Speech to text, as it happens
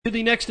To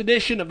the next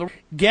edition of the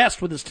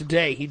guest with us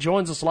today. He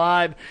joins us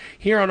live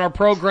here on our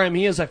program.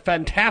 He is a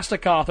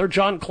fantastic author.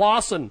 John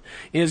Clausin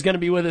is going to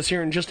be with us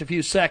here in just a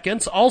few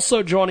seconds.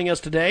 Also joining us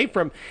today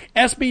from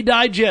SB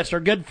Digest, our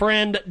good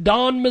friend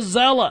Don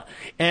Mazzella.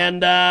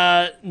 And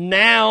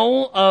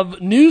now of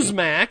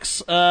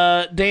Newsmax,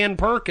 Dan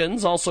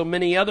Perkins, also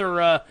many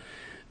other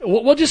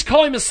we'll just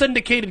call him a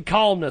syndicated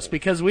columnist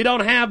because we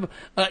don't have,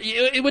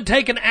 it would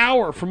take an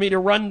hour for me to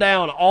run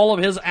down all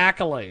of his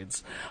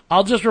accolades.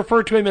 I'll just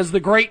refer to him as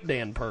the great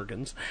Dan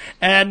Perkins.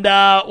 And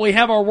we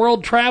have our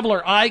world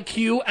traveler,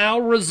 IQ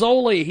Al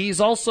Rizzoli. He's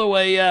also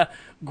a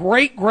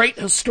great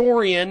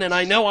historian, and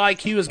I know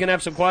IQ is going to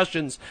have some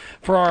questions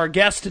for our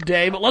guest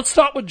today. But let's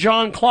start with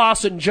John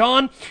Clausin.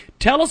 John,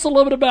 tell us a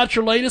little bit about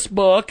your latest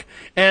book,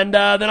 and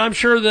then I'm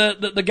sure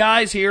the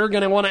guys here are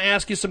going to want to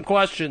ask you some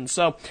questions.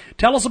 So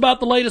tell us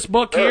about the latest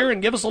book here,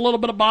 and give us a little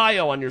bit of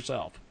bio on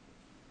yourself.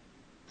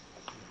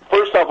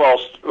 First off,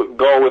 I'll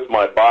go with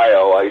my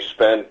bio. I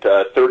spent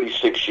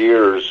 36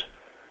 years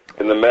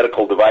in the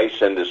medical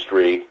device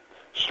industry,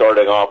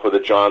 starting off with the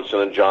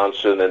Johnson &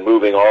 Johnson and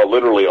moving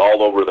literally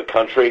all over the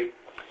country,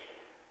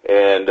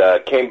 and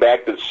came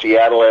back to the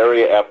Seattle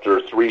area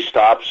after 3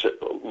 stops,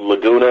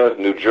 Laguna,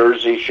 New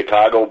Jersey,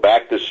 Chicago,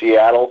 back to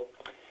Seattle.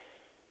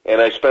 And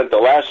I spent the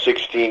last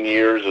 16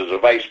 years as a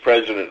vice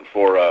president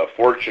for a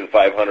Fortune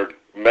 500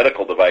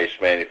 medical device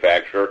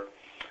manufacturer.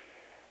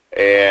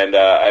 And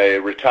I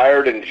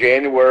retired in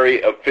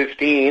January of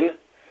 15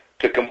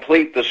 to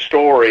complete the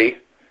story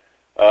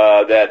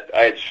that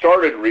I had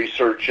started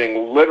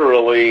researching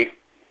literally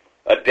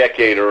a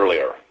decade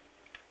earlier,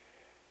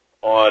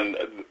 on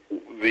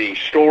the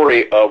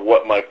story of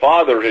what my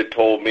father had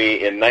told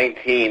me in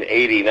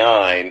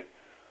 1989,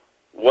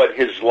 what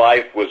his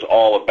life was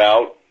all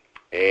about.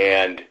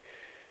 And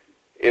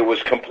it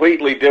was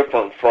completely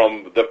different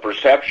from the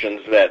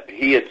perceptions that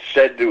he had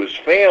said to his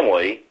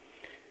family.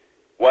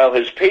 While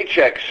his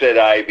paycheck said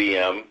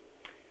IBM,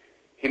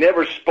 he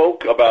never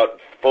spoke about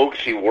folks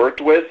he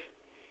worked with.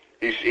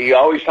 He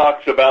always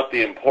talks about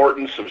the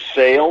importance of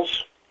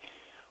sales.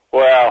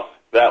 Well,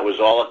 that was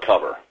all a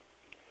cover.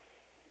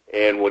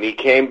 And when he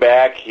came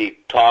back, he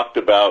talked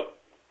about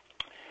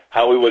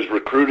how he was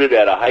recruited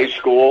at a high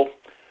school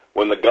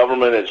when the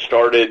government had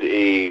started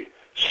a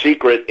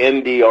secret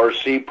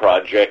NDRC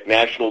project,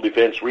 National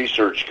Defense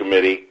Research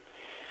Committee,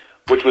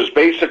 which was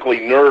basically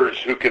nerds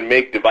who can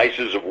make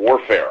devices of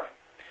warfare.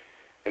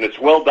 And it's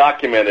well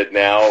documented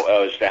now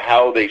as to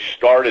how they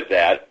started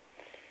that.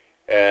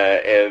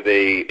 And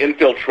they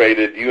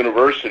infiltrated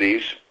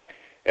universities,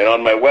 and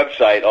on my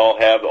website I'll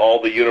have all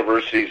the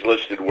universities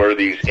listed where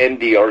these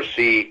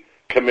NDRC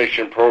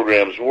commission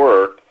programs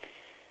were,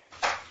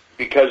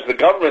 because the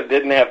government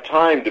didn't have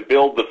time to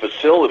build the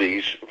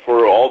facilities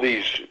for all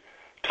these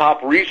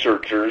top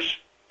researchers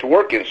to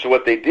work in. So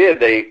what they did,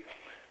 they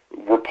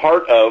were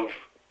part of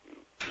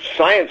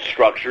science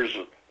structures,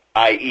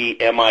 i.e.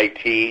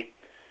 MIT,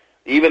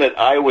 even at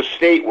Iowa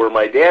State, where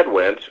my dad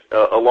went,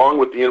 along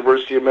with the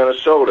University of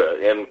Minnesota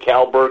and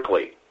Cal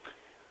Berkeley.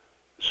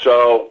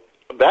 So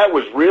that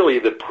was really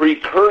the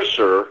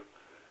precursor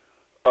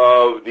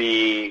of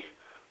the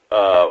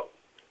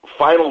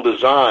final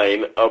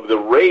design of the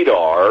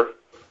radar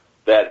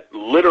that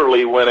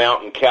literally went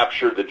out and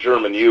captured the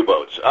German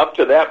U-boats. Up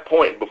to that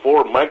point,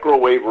 before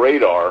microwave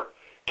radar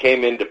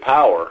came into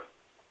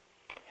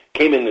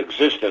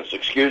existence,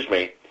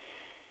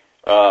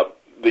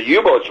 the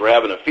U-boats were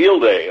having a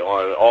field day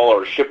on all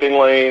our shipping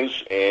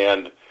lanes,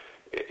 and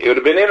it would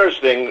have been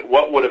interesting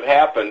what would have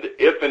happened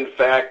if, in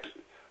fact,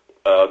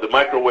 the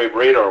microwave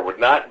radar would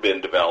not have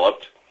been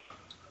developed.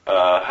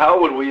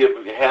 How would we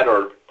have had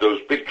those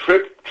big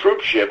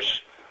troop ships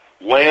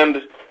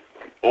land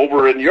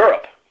over in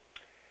Europe?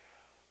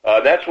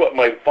 That's what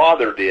my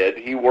father did.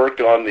 He worked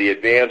on the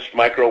advanced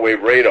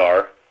microwave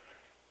radar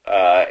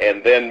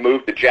and then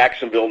moved to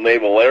Jacksonville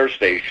Naval Air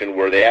Station,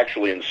 where they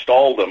actually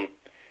installed them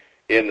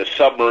in the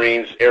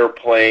submarines,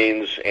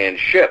 airplanes, and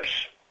ships.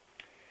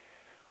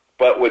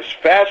 But what's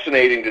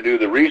fascinating to do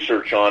the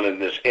research on in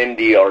this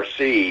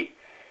NDRC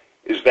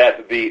is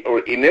that the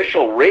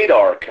initial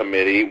radar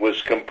committee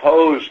was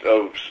composed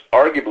of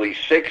arguably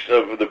 6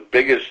 of the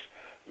biggest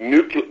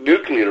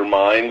nuclear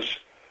minds.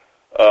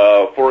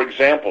 For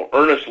example,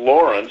 Ernest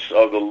Lawrence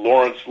of the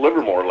Lawrence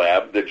Livermore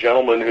Lab, the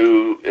gentleman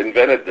who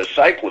invented the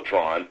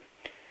cyclotron,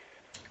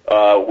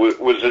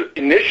 was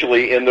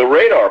initially in the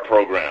radar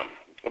program,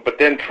 but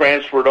then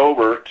transferred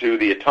over to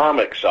the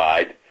atomic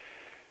side,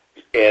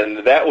 and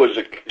that was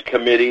a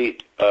committee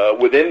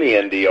within the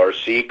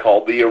NDRC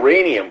called the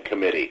Uranium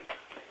Committee.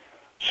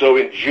 So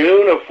in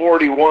June of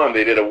 41,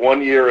 they did a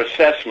 1-year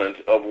assessment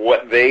of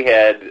what they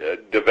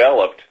had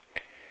developed,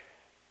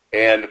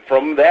 and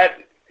from that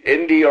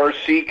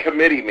NDRC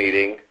committee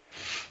meeting,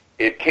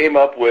 it came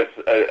up with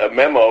a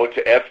memo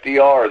to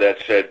FDR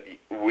that said,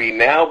 we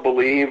now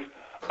believe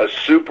a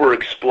super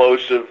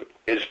explosive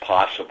is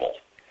possible.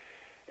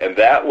 And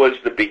that was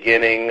the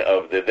beginning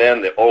of the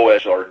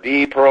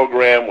OSRD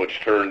program, which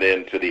turned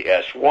into the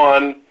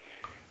S1,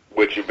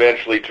 which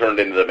eventually turned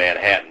into the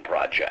Manhattan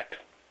Project.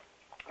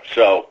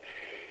 So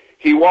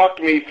he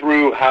walked me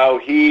through how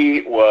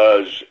he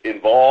was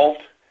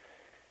involved,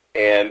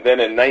 and then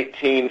in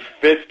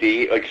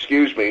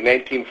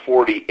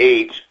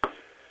 1948,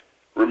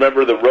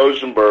 remember the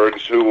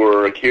Rosenbergs who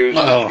were accused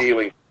of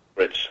stealing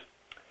secrets?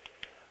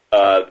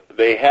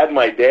 They had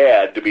my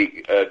dad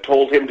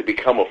told him to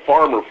become a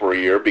farmer for a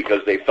year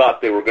because they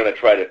thought they were going to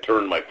try to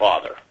turn my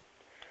father.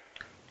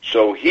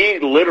 So he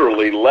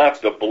literally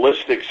left a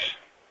ballistics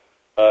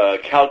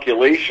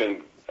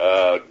calculation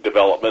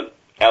development,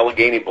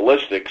 Allegheny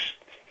Ballistics,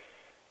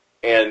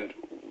 and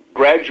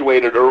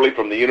graduated early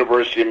from the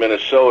University of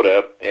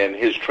Minnesota, and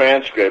his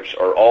transcripts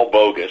are all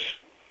bogus.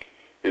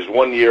 His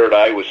 1 year at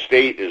Iowa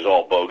State is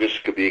all bogus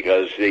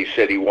because they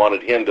said he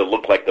wanted him to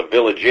look like the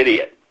village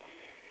idiot.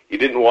 He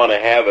didn't want to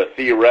have a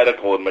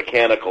theoretical and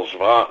mechanical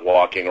savant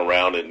walking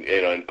around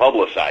and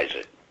publicize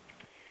it.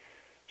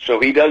 So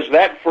he does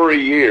that for a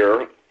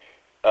year.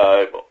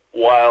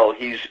 While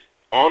he's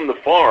on the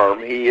farm,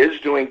 he is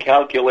doing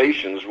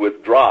calculations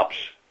with drops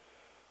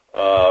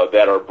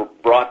that are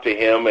brought to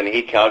him, and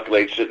he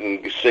calculates it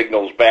and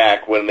signals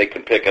back when they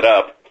can pick it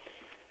up.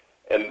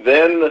 And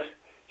then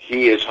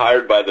he is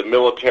hired by the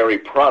Military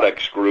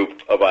Products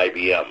Group of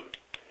IBM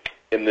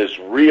in this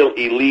real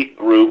elite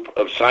group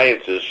of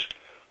scientists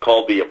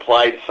called the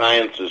Applied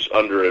Sciences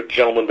under a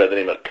gentleman by the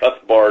name of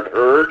Cuthbert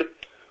Hurd,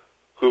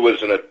 who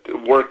was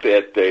worked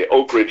at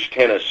Oak Ridge,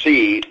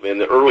 Tennessee in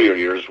the earlier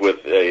years with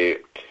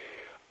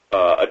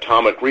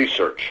atomic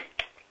research.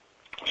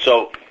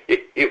 So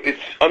it's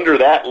under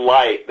that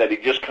light that he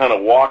just kind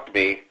of walked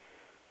me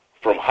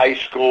from high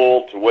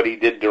school to what he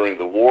did during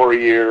the war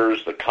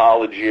years, the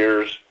college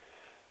years.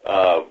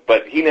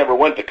 But he never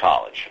went to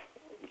college,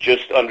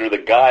 just under the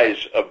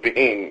guise of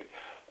being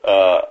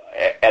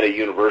at a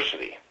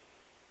university.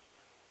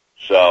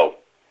 So,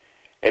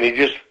 and he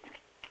just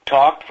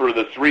talked for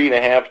the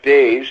 3.5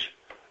 days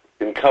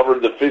and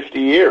covered the 50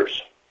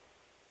 years.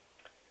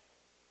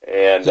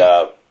 And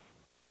so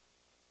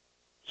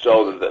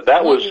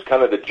that was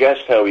kind of the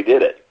gist how he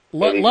did it.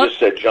 And he just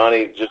said,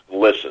 Johnny, just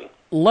listen.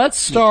 Let's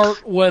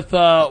start with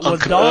Don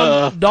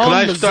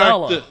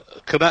Mazzella.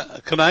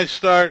 Can I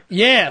start?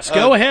 Yes,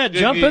 go ahead.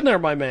 Jiggy. Jump in there,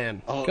 my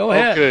man. Go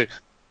ahead. Okay.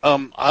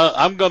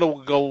 I'm going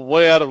to go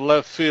way out of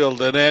left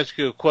field and ask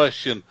you a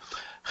question.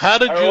 How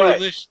did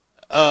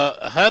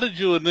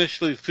you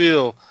initially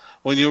feel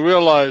when you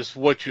realized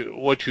what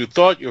you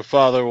thought your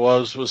father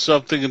was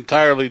something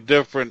entirely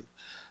different?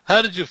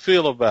 How did you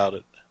feel about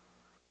it?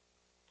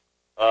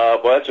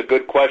 Well, that's a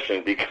good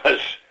question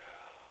because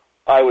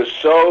I was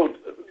so,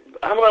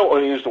 I don't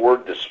want to use the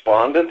word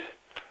despondent,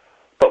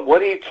 but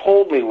what he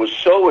told me was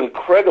so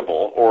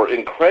incredible or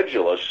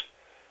incredulous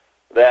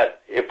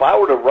that if I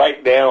were to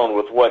write down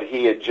with what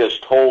he had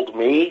just told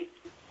me,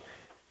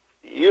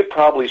 you'd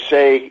probably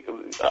say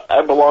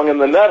I belong in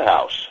the nut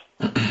house.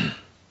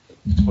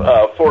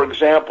 For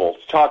example,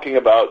 talking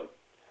about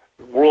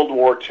World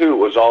War II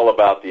was all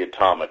about the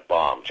atomic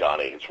bomb,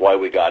 Johnny. It's why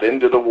we got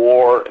into the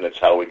war, and it's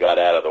how we got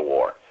out of the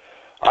war.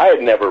 I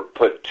had never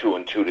put two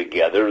and two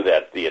together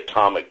that the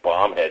atomic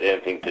bomb had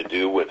anything to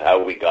do with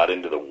how we got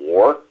into the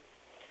war.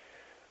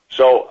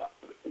 So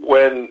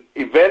when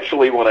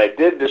I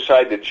did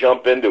decide to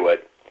jump into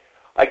it,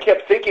 I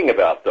kept thinking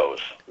about those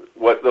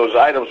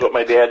items, what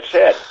my dad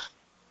said.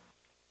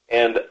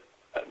 And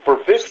for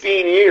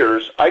 15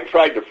 years, I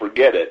tried to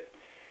forget it.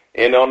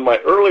 And on my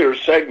earlier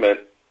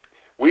segment,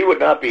 we would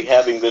not be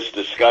having this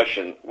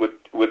discussion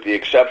with the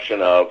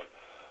exception of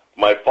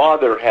my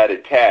father had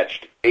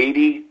attached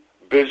 80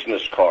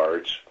 business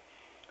cards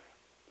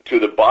to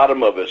the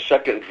bottom of a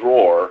second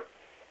drawer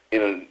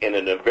in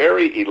a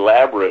very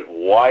elaborate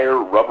wire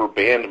rubber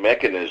band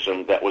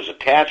mechanism that was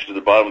attached to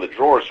the bottom of the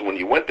drawer. So when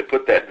you went to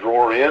put that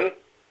drawer in,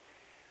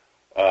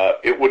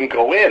 it wouldn't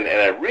go in. And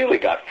I really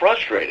got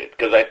frustrated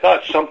because I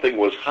thought something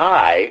was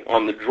high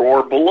on the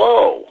drawer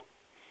below.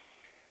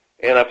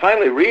 And I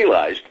finally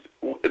realized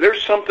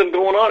there's something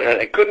going on, and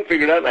I couldn't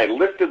figure it out, and I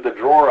lifted the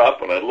drawer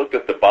up, and I looked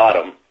at the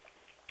bottom,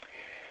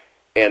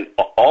 and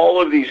all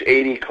of these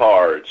 80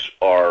 cards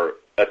are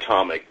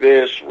atomic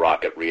this,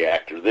 rocket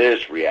reactor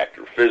this,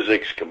 reactor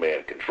physics,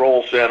 command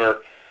control center,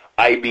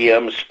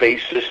 IBM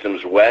Space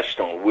Systems West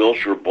on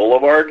Wilshire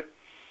Boulevard.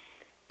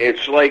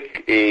 It's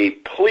like a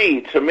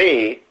plea to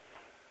me,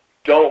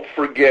 don't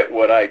forget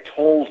what I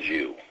told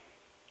you.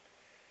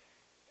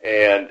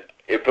 And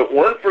if it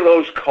weren't for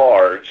those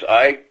cards,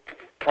 I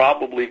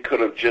probably could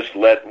have just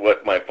let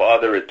what my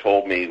father had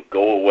told me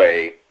go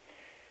away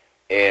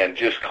and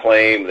just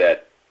claim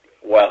that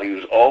while he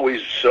was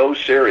always so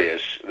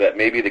serious that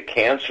maybe the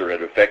cancer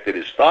had affected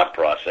his thought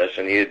process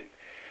and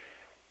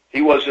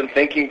he wasn't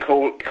thinking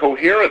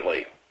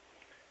coherently.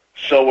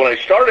 So when I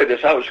started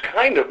this, I was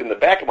kind of, in the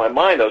back of my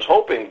mind, I was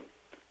hoping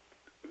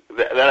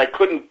that I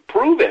couldn't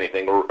prove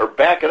anything or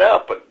back it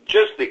up, but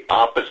just the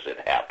opposite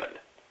happened,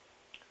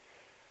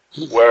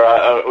 where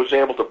I was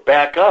able to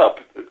back up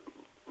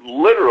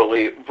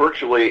literally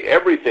virtually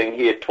everything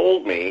he had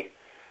told me.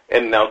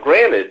 And now,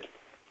 granted,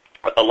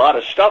 a lot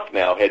of stuff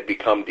now had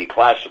become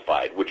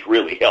declassified, which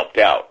really helped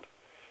out.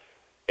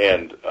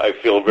 And I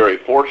feel very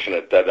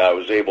fortunate that I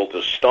was able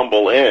to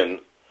stumble in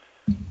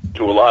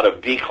to a lot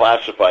of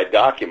declassified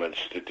documents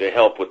to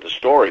help with the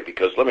story,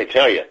 because let me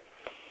tell you,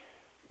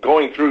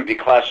 going through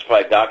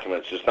declassified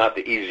documents is not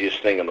the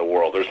easiest thing in the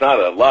world. There's not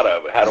a lot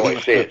of, how do I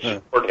say it,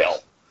 support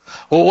help.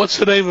 Well, what's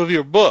the name of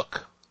your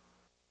book?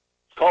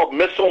 It's called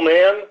Missile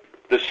Man,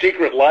 The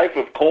Secret Life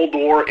of Cold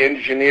War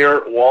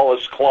Engineer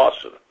Wallace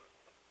Clausin.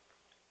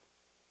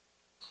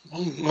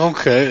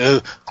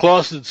 Okay.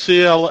 Clausin,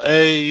 C-L-A-U-S-O-N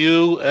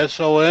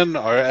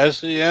or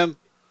S-E-N?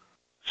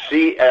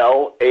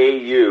 C-L-A-U-S-O-N.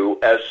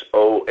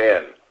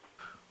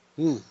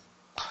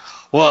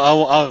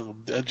 Well,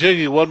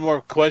 Jiggy, one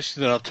more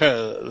question, and I'll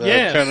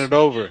turn it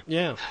over.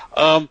 Yeah.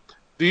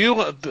 Do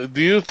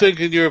you think,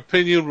 in your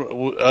opinion,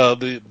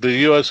 the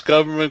U.S.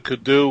 government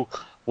could do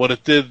what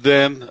it did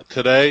then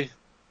today?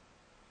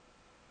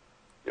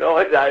 You know,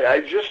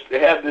 I just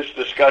had this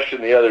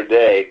discussion the other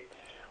day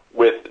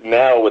with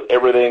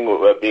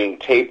everything being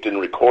taped and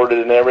recorded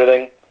and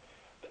everything.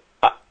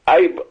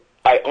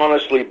 I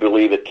honestly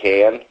believe it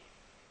can.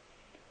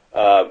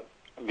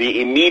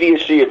 The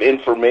immediacy of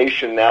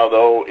information now,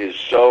 though, is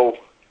so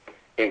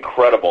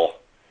incredible.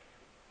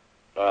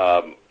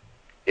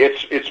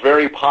 It's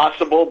very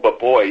possible, but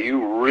boy,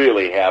 you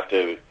really have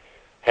to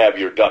have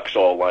your ducks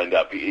all lined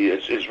up.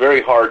 It's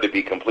very hard to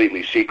be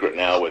completely secret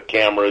now with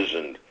cameras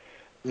and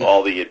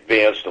all the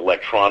advanced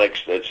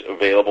electronics that's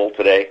available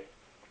today.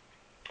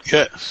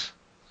 Yes.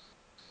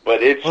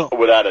 But it's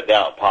without a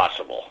doubt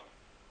possible.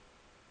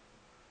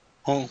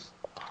 Well,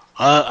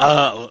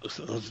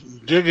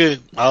 Jiggy,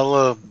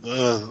 I'll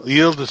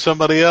yield to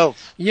somebody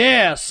else.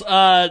 Yes,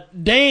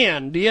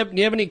 Dan, do you have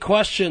any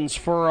questions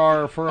for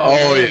our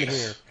man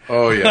here?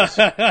 Oh yes.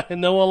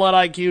 And then we'll let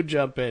IQ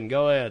jump in.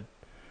 Go ahead.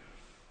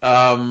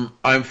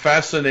 I'm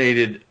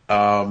fascinated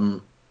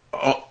for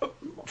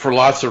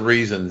lots of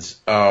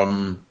reasons.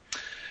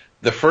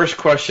 The first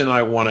question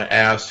I want to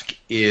ask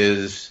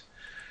is,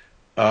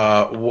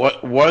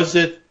 what was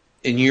it,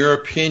 in your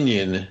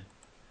opinion,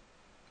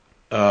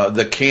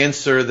 the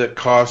cancer that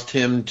caused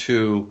him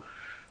to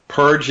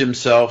purge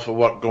himself of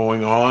what's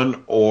going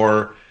on,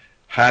 or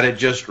had it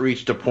just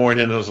reached a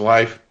point in his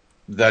life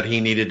that he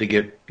needed to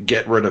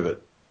get rid of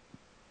it?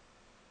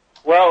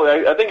 Well,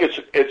 I think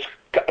it's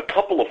a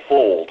couple of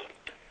fold.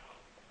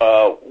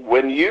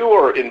 When you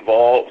are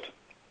involved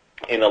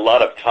in a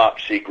lot of top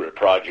secret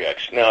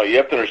projects, now you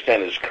have to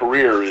understand his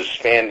career is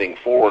spanning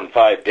 4 and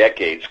 5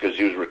 decades, because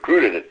he was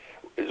recruited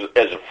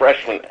as a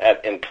freshman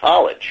in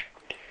college.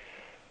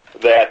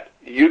 That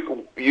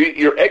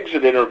your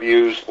exit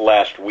interviews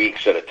last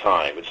weeks at a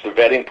time. It's the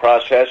vetting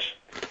process.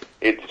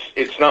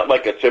 It's not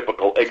like a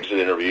typical exit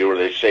interview where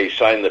they say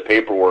sign the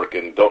paperwork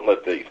and don't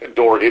let the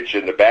door hit you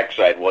in the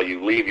backside while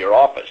you leave your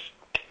office.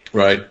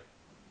 Right.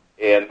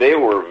 And they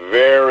were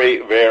very,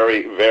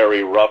 very,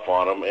 very rough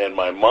on him, and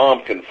my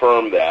mom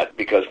confirmed that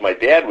because my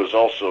dad was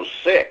also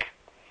sick.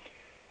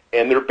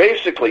 And they're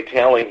basically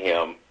telling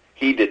him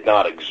he did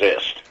not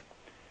exist.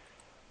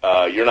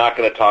 You're not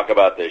going to talk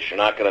about this. You're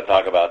not going to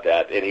talk about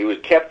that. And he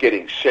kept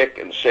getting sick,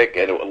 and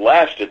it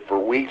lasted for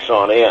weeks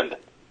on end.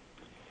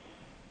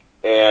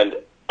 And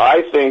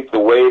I think the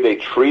way they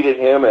treated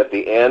him at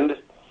the end,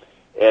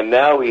 and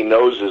now he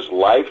knows his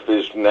life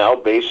is now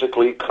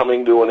basically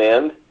coming to an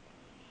end,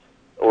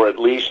 or at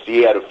least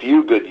he had a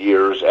few good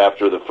years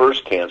after the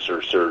first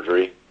cancer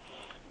surgery,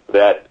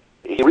 that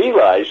he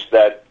realized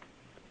that,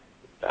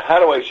 how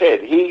do I say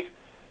it,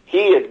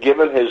 he had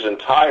given his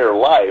entire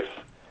life,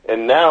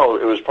 and now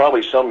it was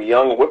probably some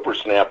young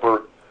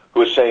whippersnapper who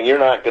was saying, you're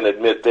not going to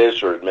admit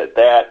this or admit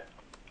that.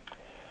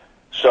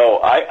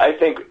 So I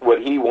think what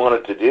he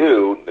wanted to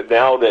do,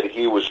 now that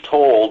he was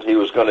told he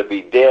was going to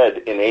be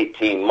dead in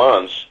 18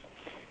 months,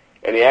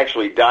 and he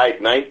actually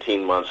died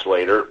 19 months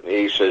later,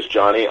 he says,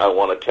 Johnny, I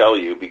want to tell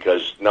you,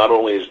 because not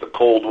only is the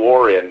Cold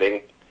War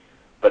ending,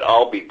 but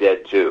I'll be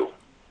dead too.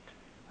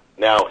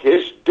 Now,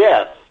 his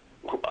death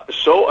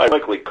so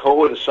ironically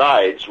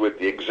coincides with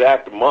the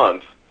exact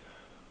month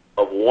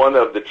of one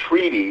of the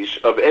treaties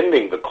of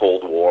ending the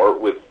Cold War,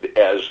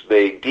 as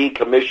they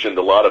decommissioned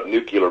a lot of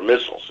nuclear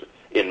missiles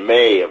in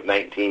May of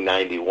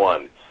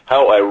 1991.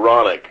 How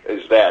ironic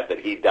is that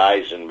he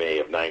dies in May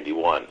of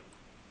 91.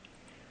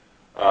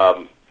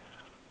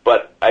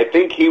 But I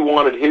think he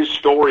wanted his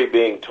story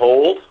being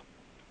told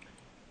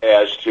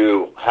as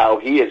to how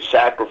he had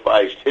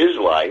sacrificed his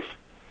life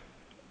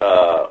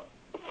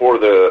for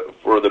the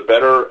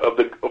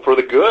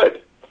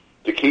good,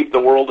 to keep the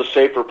world a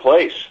safer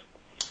place.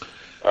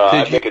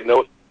 I make a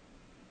note.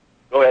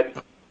 Go ahead.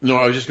 No,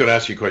 I was just going to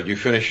ask you a question. You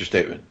finish your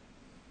statement.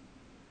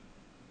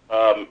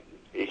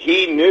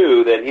 He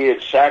knew that he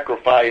had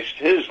sacrificed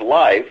his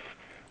life.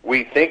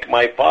 We think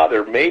my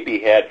father maybe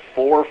had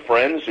 4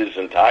 friends his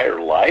entire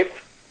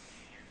life.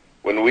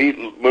 When we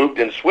moved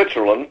in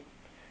Switzerland,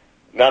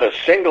 not a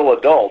single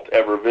adult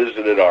ever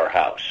visited our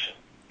house.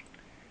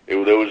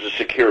 There was a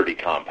security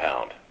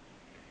compound.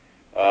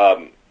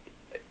 And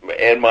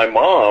my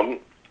mom,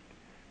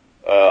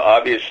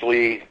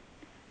 obviously,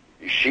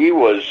 she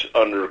was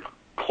under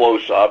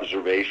close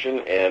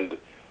observation, and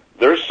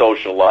their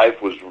social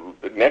life was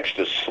next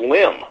to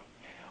slim,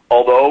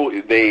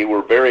 although they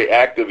were very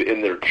active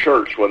in their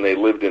church when they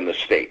lived in the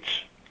States.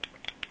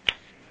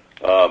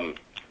 But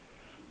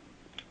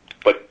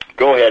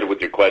go ahead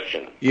with your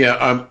question.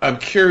 Yeah, I'm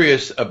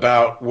curious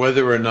about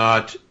whether or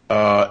not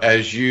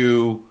as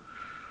you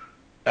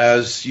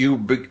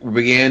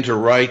began to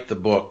write the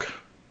book,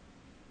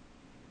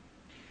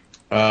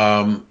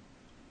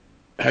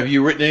 have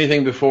you written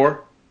anything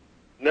before?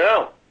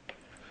 No.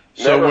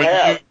 So Never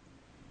have.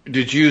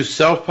 Did you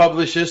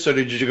self-publish this, or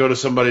did you go to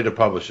somebody to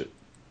publish it?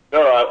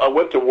 No, I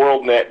went to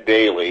WorldNet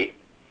Daily,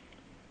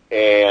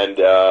 and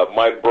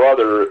my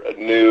brother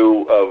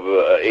knew of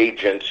an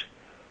agent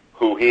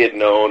who he had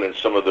known and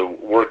some of the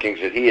workings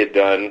that he had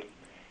done,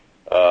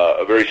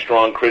 a very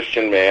strong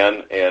Christian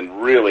man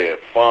and really a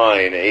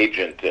fine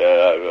agent.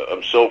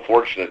 I'm so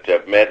fortunate to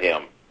have met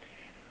him.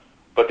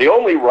 But the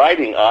only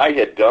writing I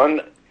had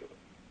done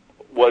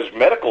was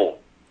medical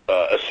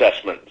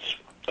assessments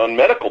on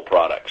medical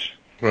products.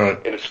 Right.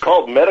 And it's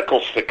called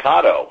medical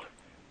staccato.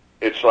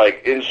 It's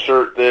like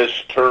insert this,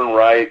 turn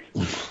right,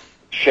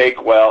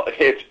 shake well.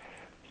 It's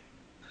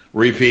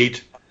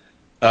repeat.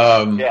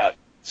 Yeah.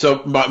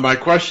 So my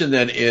question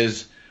then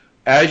is,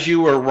 as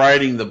you were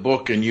writing the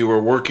book and you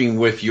were working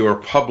with your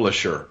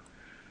publisher,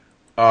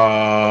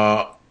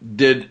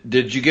 did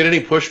you get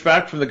any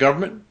pushback from the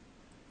government?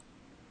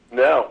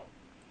 No.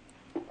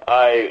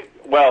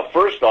 Well,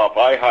 first off,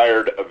 I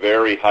hired a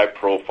very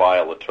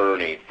high-profile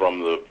attorney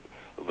from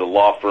the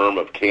law firm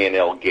of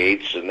K&L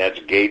Gates, and that's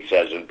Gates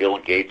as in Bill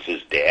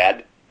Gates'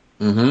 dad,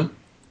 Mm-hmm.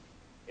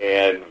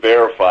 and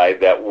verified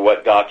that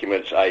what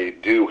documents I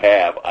do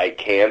have I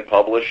can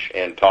publish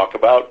and talk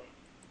about.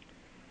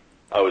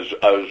 I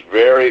was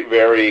very,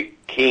 very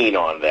keen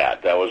on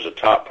that. That was a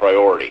top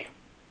priority.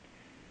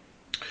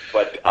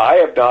 But I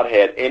have not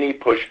had any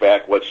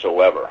pushback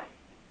whatsoever.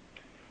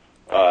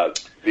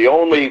 The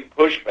only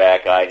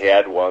pushback I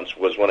had once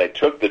was when I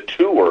took the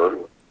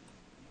tour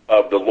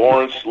of the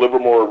Lawrence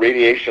Livermore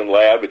Radiation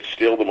Lab. It's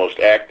still the most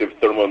active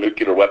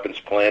thermonuclear weapons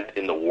plant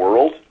in the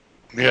world.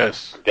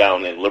 Yes.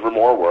 Down in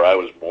Livermore, where I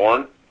was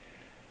born.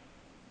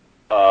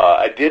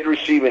 I did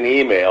receive an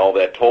email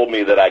that told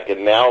me that I could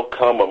now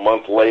come a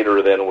month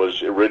later than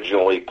was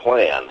originally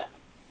planned.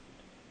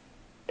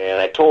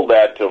 And I told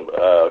that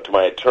to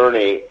my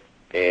attorney,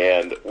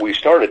 and we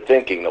started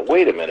thinking, now,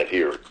 wait a minute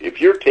here. If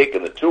you're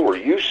taking the tour,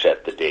 you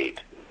set the date.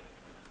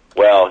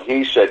 Well,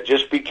 he said,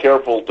 just be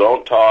careful,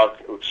 don't talk.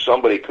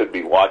 Somebody could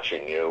be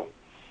watching you.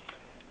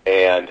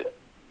 And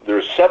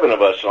there's 7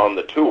 of us on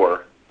the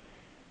tour.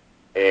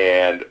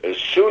 And as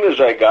soon as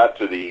I got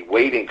to the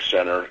waiting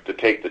center to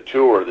take the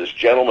tour, this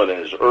gentleman in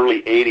his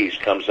early 80s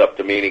comes up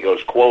to me and he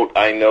goes, quote,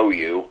 "I know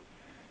you."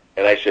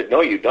 And I said,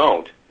 "No, you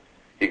don't."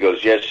 He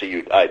goes, "Yes,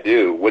 I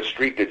do. What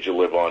street did you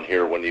live on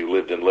here when you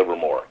lived in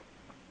Livermore?"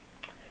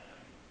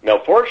 Now,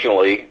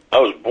 fortunately, I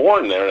was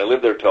born there, and I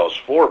lived there till I was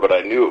 4, but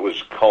I knew it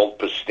was called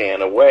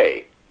Pastana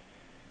Way.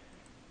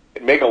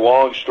 To make a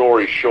long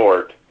story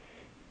short,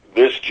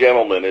 this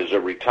gentleman is a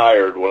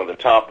retired, one of the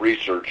top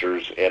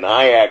researchers, and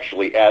I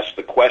actually asked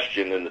the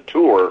question in the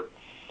tour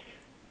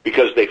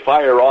because they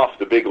fire off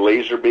the big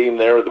laser beam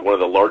there, one of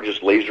the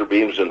largest laser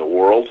beams in the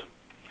world.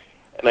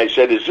 And I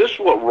said, is this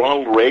what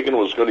Ronald Reagan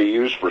was going to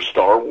use for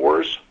Star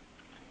Wars?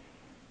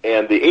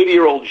 And the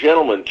 80-year-old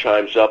gentleman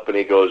chimes up and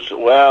he goes,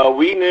 well,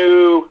 we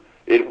knew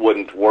it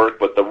wouldn't work,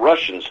 but the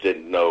Russians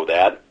didn't know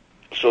that.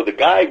 So the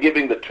guy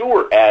giving the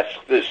tour asked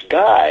this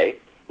guy,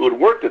 who had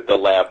worked at the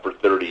lab for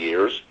 30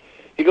 years,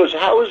 he goes,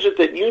 how is it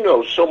that you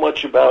know so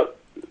much about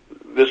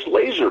this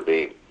laser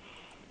beam?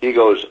 He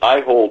goes,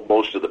 I hold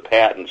most of the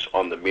patents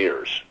on the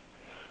mirrors.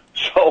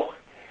 So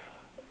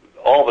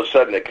all of a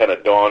sudden it kind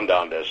of dawned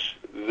on us,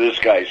 this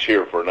guy's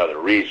here for another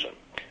reason.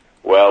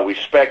 Well, we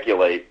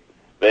speculate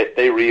that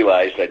they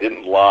realized I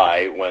didn't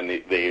lie when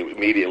they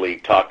immediately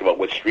talked about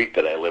what street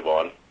that I live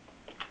on,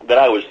 that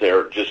I was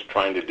there just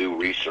trying to do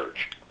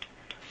research.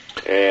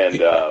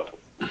 And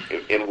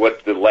in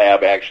what the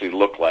lab actually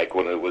looked like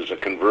when it was a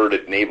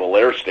converted naval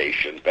air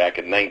station back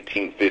in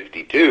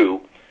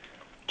 1952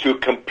 to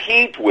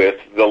compete with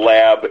the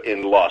lab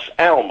in Los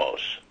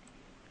Alamos.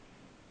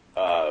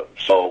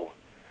 So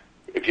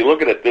if you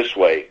look at it this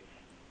way,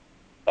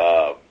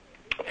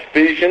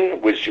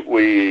 fission, which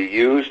we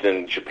used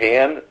in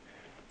Japan,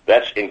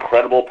 that's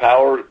incredible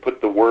power. Put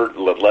the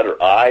letter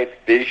I,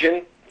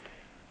 fission.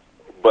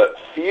 But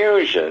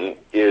fusion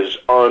is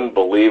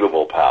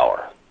unbelievable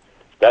power.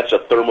 That's a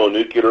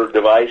thermonuclear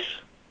device,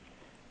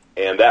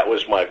 and that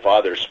was my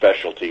father's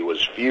specialty,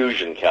 was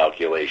fusion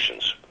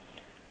calculations.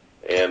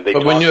 And they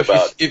talk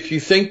about... If you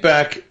think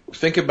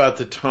about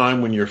the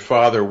time when your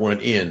father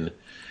went in,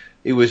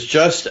 it was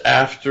just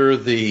after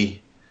the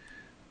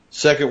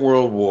Second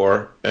World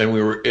War, and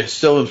we were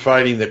still in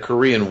fighting the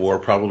Korean War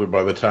probably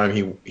by the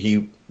time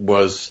he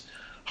was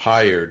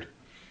hired.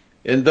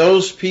 And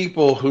those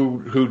people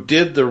who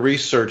did the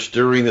research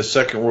during the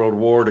Second World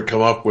War to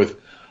come up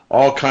with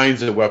all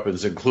kinds of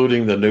weapons,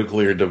 including the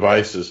nuclear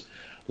devices,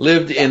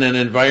 lived in an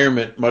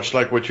environment much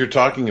like what you're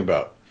talking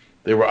about.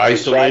 They were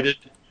isolated,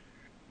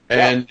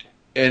 and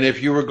And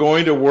if you were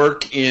going to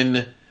work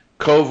in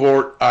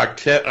covert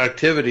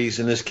activities,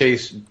 in this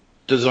case,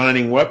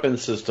 designing weapon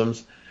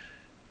systems,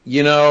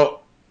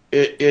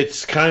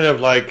 it's kind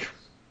of like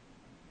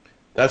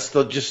that's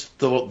just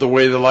the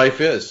way the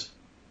life is.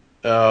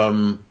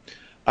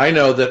 I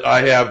know that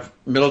I have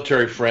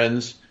military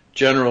friends,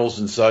 generals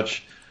and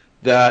such,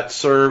 that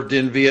served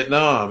in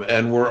Vietnam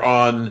and were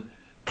on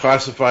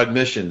classified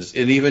missions.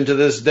 And even to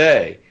this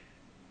day,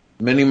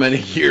 many, many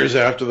years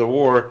after the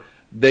war,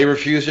 they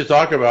refuse to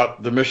talk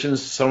about the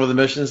missions, some of the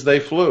missions they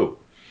flew,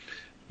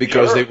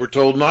 because they were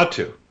told not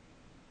to.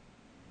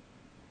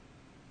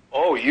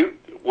 Oh,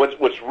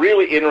 what's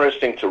really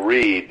interesting to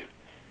read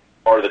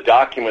are the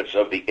documents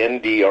of the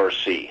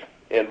NDRC.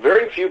 And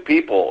very few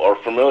people are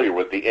familiar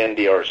with the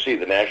NDRC,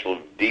 the National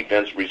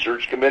Defense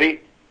Research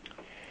Committee,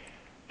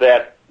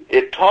 that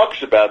it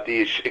talks about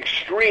the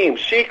extreme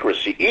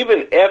secrecy.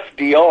 Even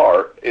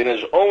FDR, in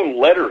his own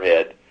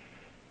letterhead,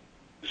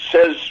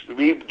 says,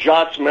 he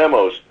jots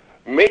memos,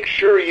 make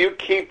sure you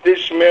keep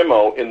this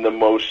memo in the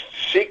most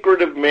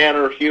secretive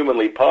manner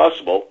humanly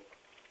possible.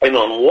 And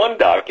on one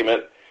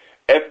document,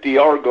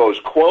 FDR goes,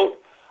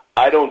 quote,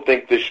 I don't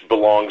think this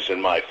belongs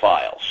in my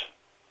files.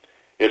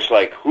 It's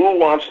like, who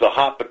wants the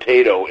hot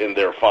potato in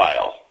their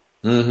file?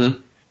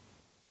 Mm-hmm.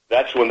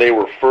 That's when they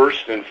were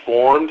first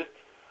informed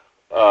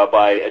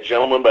by a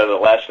gentleman by the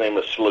last name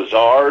of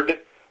Slazard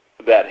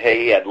that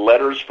he had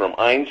letters from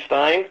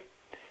Einstein,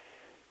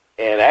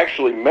 and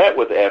actually met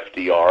with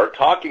FDR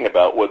talking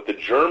about what the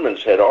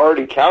Germans had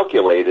already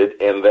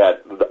calculated, and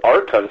that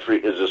our country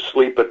is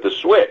asleep at the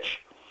switch.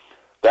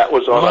 That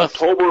was on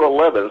October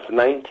 11th,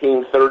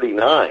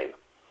 1939.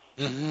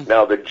 Mm-hmm.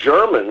 Now, the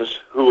Germans,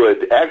 who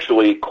had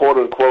actually,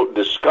 quote-unquote,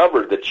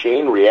 discovered the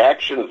chain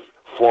reaction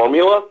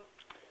formula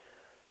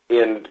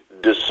in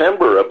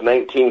December of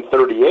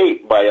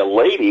 1938 by a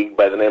lady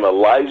by the name of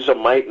Liza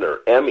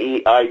Meitner,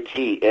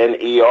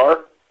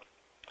 Meitner,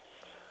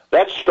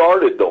 that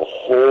started the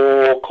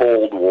whole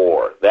Cold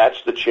War.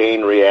 That's the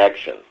chain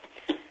reaction.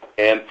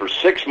 And for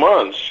 6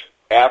 months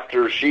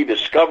after she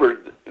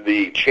discovered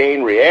the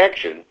chain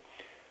reaction,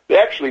 they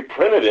actually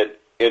printed it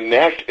in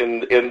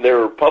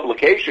their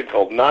publication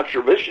called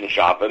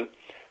Naturwissenschaften,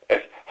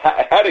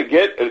 how to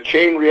get a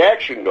chain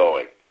reaction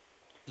going.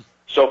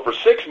 So for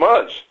 6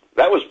 months,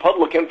 that was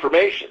public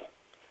information.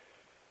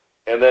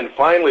 And then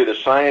finally the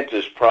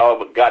scientists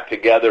probably got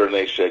together and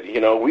they said,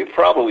 we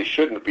probably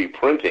shouldn't be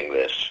printing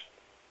this.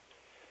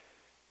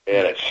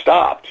 And it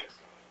stopped.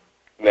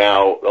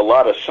 Now, a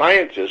lot of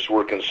scientists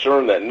were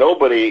concerned that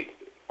nobody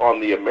on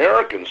the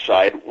American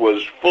side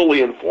was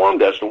fully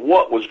informed as to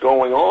what was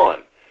going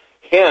on.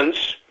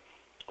 Hence,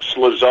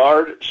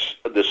 Slazard,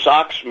 the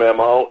Sachs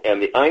memo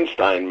and the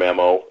Einstein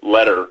memo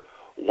letter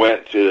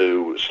went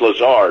to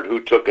Slazard,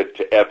 who took it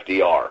to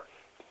FDR.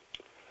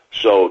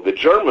 So the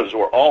Germans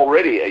were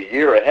already a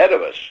year ahead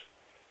of us.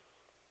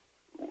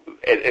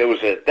 It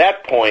was at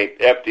that point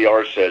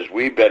FDR says,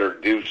 we better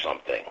do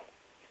something.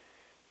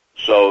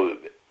 So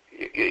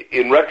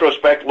in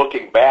retrospect,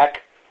 looking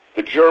back,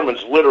 the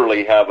Germans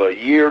literally have a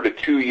 1 to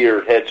 2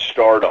 year head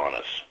start on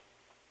us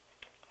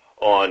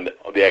on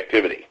the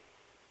activity.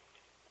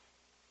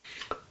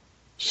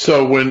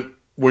 So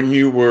when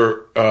you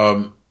were,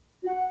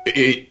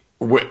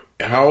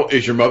 how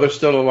is your mother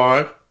still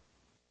alive?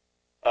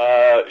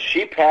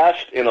 She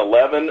passed in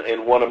 11,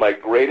 and one of my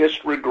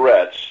greatest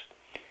regrets,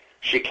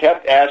 she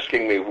kept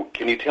asking me,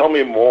 can you tell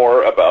me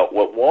more about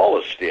what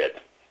Wallace did?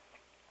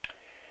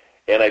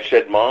 And I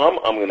said, Mom,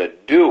 I'm going to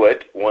do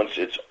it once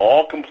it's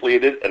all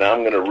completed, and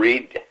I'm going to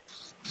read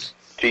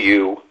to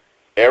you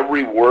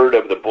every word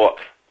of the book.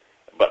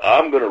 But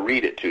I'm going to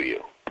read it to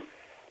you.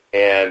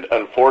 And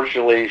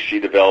unfortunately, she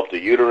developed a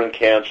uterine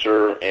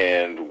cancer,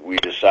 and we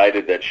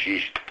decided that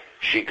she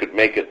could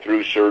make it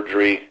through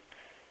surgery.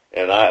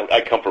 And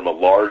I come from a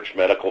large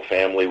medical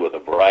family with a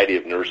variety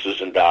of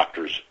nurses and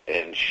doctors,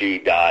 and she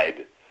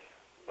died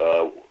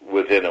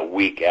within a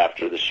week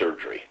after the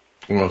surgery.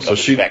 Well, so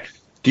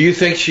do you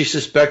think she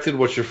suspected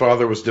what your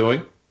father was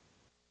doing?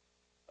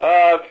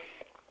 This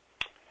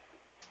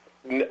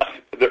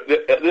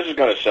is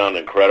going to sound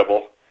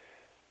incredible.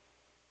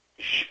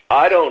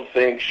 I don't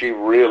think she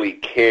really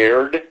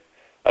cared.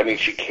 I mean,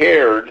 she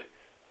cared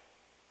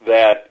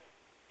that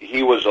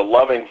he was a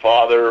loving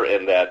father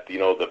and that,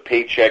 the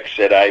paychecks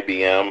at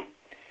IBM.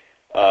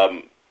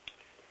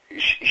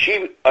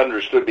 She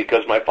understood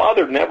because my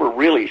father never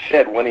really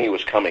said when he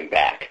was coming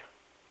back.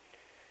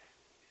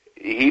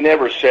 He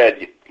never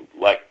said,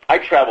 like, I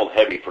traveled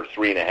heavy for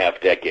 3.5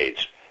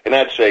 decades, and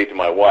I'd say to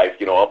my wife,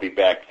 I'll be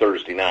back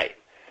Thursday night.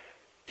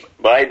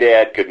 My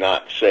dad could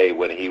not say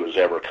when he was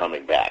ever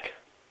coming back.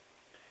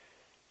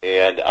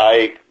 And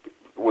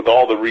with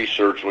all the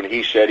research, when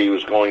he said he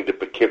was going to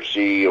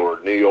Poughkeepsie or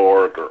New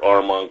York or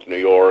Armonk, New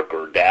York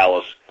or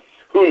Dallas,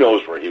 who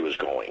knows where he was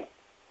going?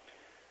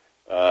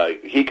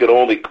 He could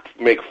only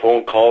make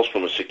phone calls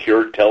from a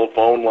secured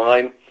telephone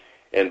line,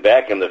 and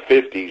back in the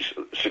 50s,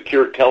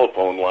 secured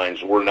telephone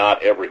lines were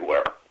not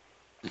everywhere.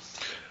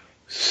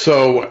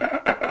 So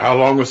how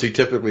long was he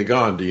typically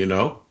gone, do you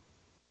know?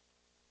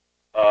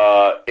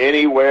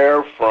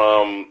 anywhere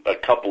from a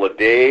couple of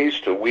days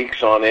to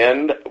weeks on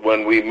end.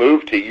 When we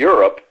moved to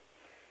Europe,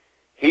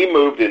 he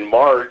moved in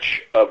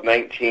March of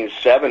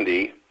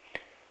 1970.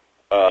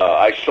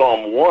 I saw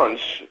him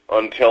once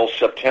until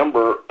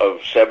September of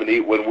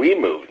 70 when we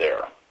moved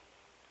there.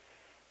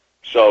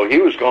 So he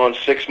was gone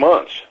 6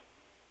 months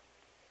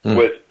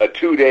with a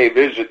 2-day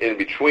visit in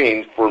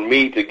between for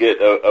me to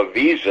get a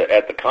visa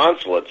at the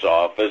consulate's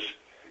office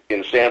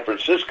in San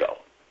Francisco.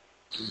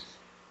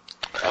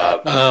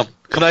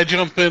 Can I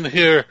jump in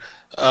here?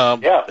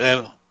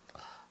 Yeah.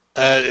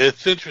 And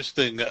it's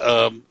interesting.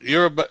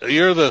 You're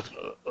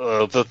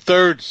the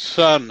third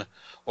son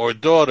or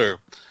daughter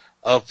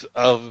of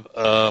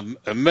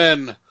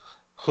men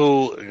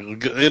who,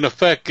 in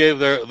effect, gave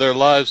their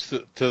lives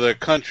to their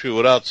country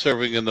without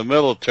serving in the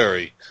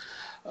military.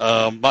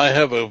 I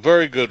have a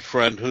very good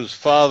friend whose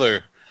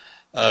father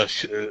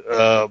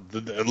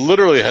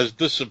literally has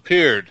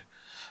disappeared,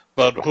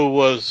 but who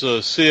was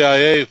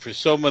CIA for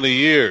so many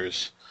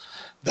years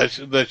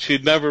that she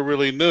never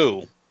really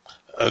knew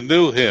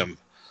him,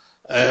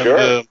 and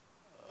sure.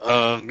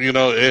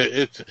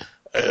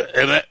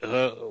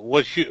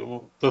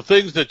 The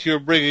things that you're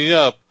bringing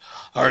up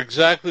are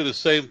exactly the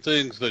same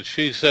things that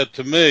she said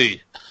to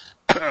me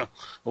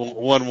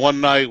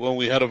one night when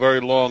we had a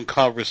very long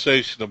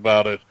conversation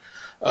about it.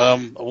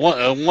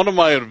 One of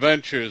my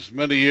adventures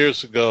many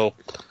years ago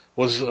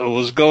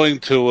was going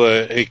to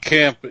a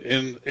camp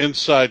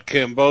inside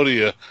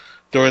Cambodia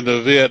during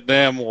the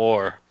Vietnam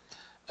War,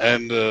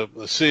 and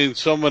seeing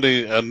so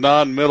many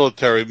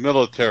non-military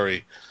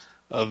military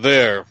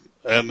there,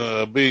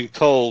 and being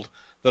told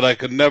that I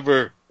could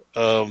never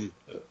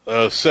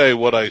say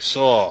what I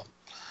saw.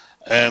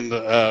 And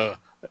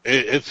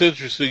it's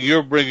interesting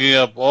you're bringing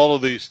up all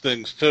of these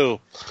things too,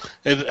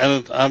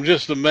 and I'm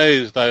just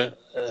amazed.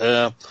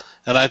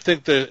 And I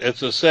think that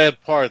it's a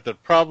sad part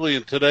that probably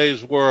in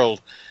today's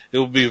world it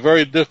would be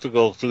very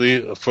difficult for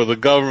the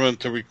government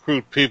to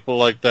recruit people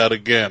like that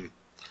again,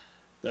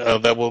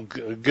 that will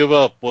give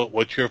up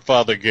what your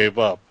father gave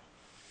up.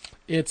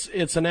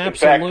 It's an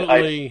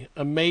absolutely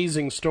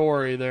amazing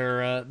story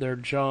there,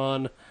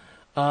 John.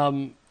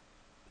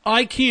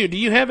 IQ, do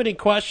you have any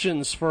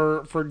questions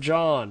for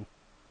John?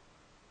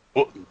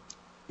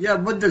 Yeah,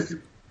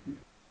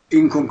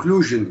 in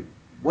conclusion,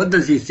 what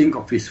does he think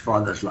of his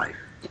father's life?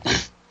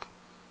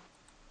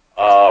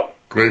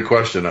 Great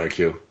question,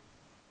 IQ.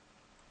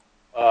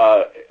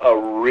 A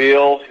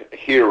real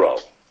hero.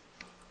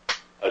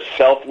 A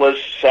selfless,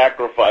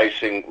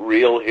 sacrificing,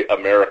 real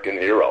American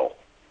hero.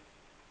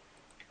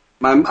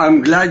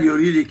 I'm glad you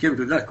really came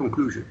to that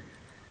conclusion.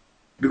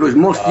 Because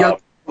most young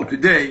people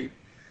today,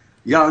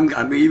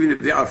 even if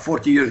they are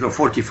 40 years or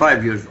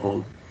 45 years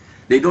old,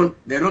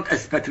 they're not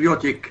as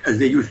patriotic as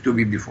they used to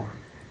be before.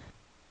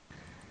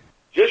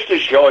 Just to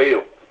show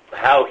you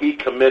how he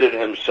committed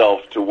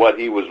himself to what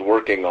he was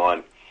working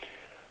on,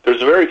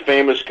 there's a very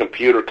famous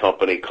computer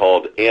company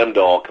called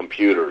Amdahl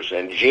Computers,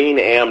 and Gene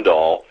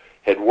Amdahl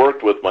had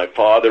worked with my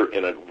father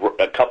in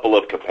a couple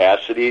of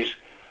capacities,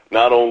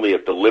 not only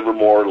at the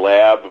Livermore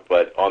lab,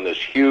 but on this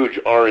huge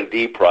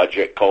R&D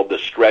project called the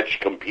Stretch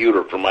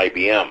Computer from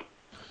IBM.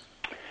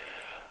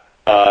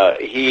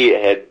 He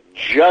had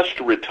just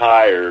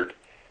retired,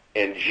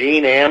 and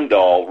Gene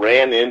Amdahl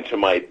ran into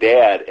my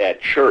dad at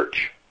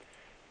church.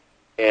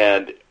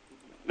 And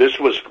this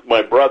was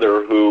my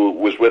brother who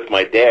was with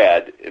my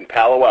dad in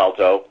Palo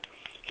Alto.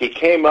 He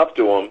came up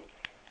to him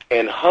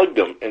and hugged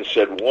him and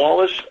said,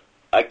 "Wallace,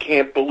 I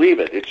can't believe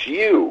it. It's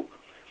you."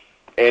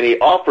 And he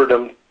offered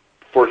him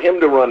for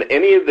him to run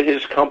any of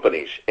his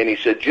companies. And he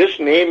said, "Just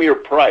name your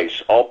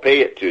price. I'll pay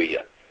it to you.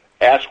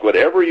 Ask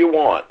whatever you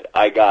want.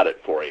 I got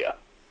it for you."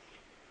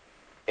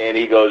 And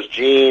he goes,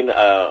 "Gene,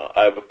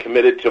 I've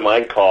committed to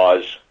my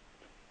cause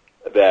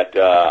that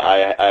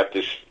I have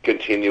to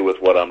continue with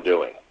what I'm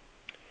doing."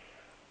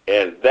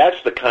 And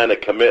that's the kind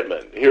of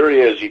commitment. Here he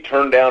is. He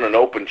turned down an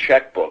open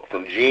checkbook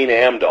from Gene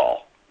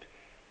Amdahl,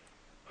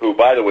 who,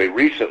 by the way,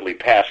 recently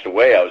passed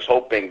away. I was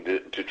hoping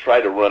to try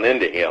to run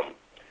into him,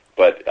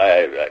 but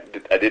I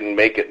didn't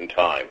make it in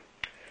time.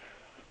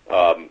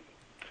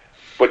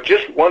 But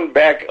just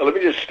let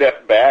me just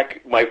step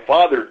back. My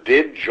father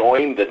did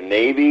join the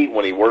Navy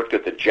when he worked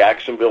at the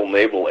Jacksonville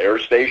Naval Air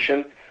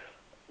Station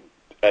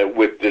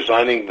with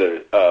designing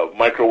the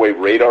microwave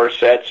radar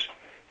sets.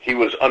 He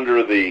was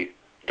under the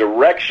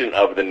direction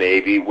of the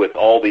Navy with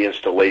all the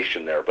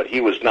installation there, but he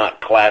was not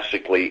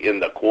classically in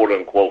the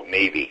quote-unquote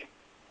Navy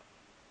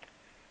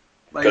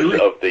because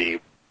of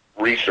the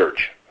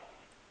research.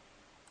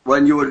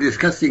 When you were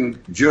discussing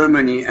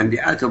Germany and the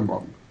atom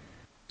bomb,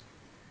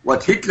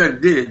 what Hitler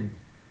did,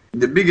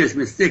 the biggest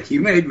mistake he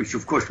made, which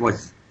of course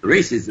was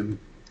racism,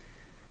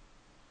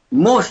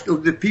 most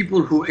of the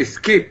people who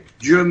escaped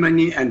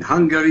Germany and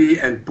Hungary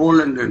and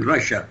Poland and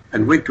Russia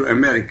and went to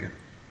America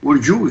were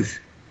Jews.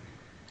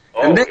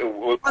 Oh,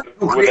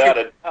 without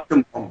a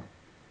doubt.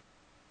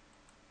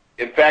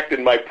 In fact,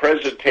 in my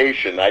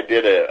presentation, I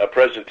did a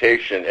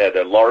presentation at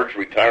a large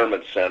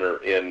retirement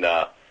center in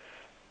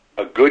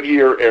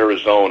Goodyear,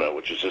 Arizona,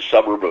 which is a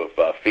suburb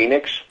of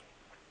Phoenix.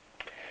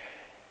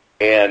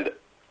 And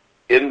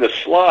in the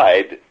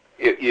slide,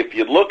 if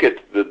you look at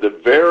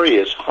the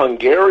various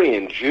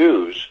Hungarian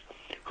Jews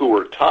who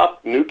were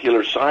top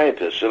nuclear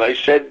scientists, and I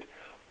said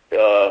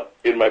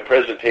in my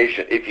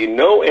presentation, if you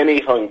know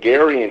any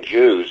Hungarian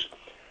Jews,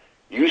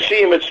 you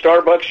see them at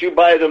Starbucks, you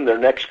buy them their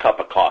next cup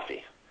of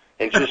coffee,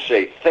 and just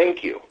say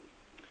thank you.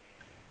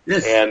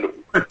 Yes. And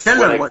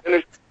Teller was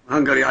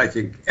Hungary, I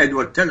think.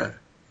 Edward Teller,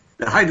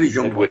 the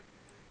hydrogen.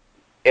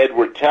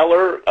 Edward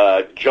Teller,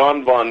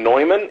 John von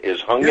Neumann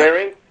is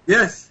Hungarian.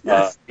 Yes.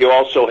 You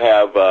also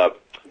have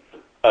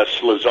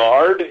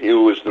Slazard,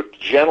 who was the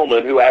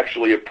gentleman who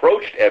actually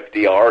approached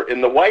FDR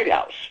in the White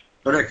House.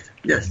 Correct.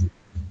 Yes.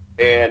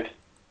 And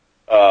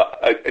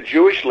a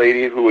Jewish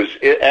lady who was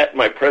at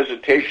my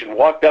presentation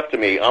walked up to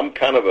me. I'm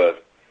kind of a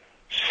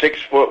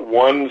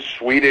 6'1"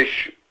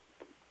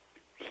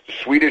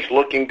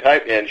 Swedish-looking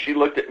type, and she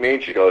looked at me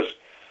and she goes,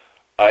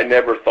 "I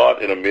never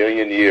thought in a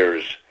million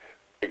years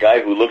a guy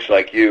who looks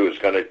like you is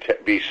going to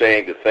be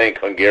saying to thank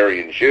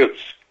Hungarian Jews."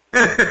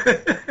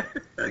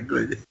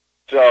 Good.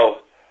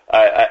 So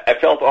I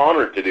felt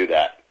honored to do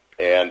that,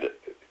 and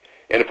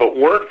if it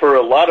weren't for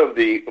a lot of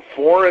the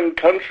foreign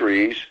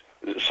countries,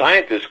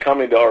 scientists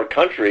coming to our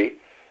country,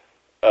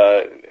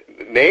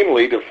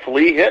 namely to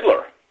flee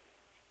Hitler.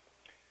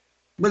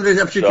 Well, there's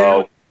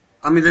absolutely.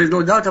 There's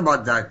no doubt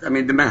about that. The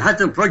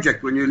Manhattan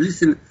Project. When you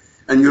listen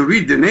and you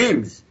read the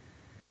names,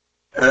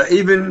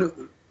 even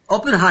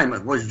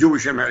Oppenheimer was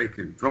Jewish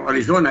American from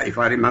Arizona, if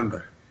I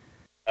remember.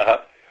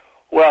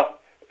 Well,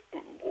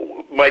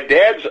 my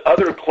dad's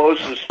other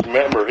closest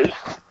member, his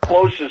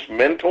closest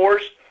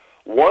mentors,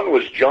 one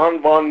was John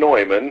von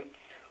Neumann,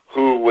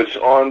 who was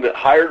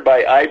hired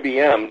by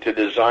IBM to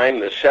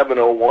design the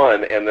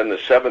 701 and then the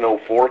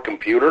 704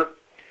 computer.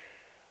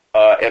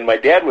 And my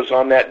dad was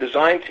on that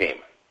design team.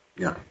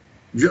 Yeah.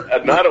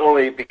 Not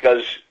only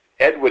because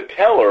Edward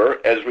Teller,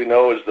 as we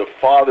know, is the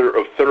father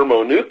of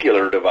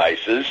thermonuclear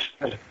devices,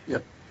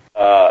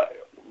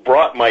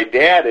 brought my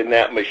dad in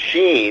that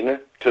machine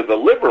to the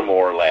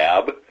Livermore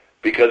lab,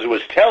 because it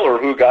was Teller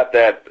who got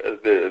that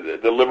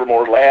the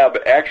Livermore lab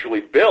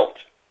actually built.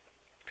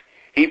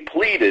 He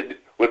pleaded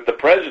with the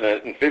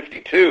president in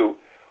 '52,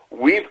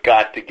 we've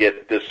got to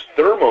get this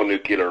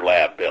thermonuclear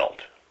lab built.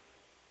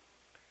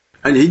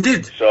 And he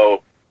did.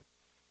 So,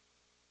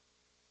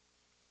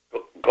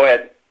 go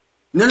ahead.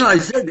 No, I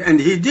said, and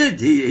he did.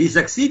 He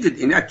succeeded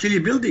in actually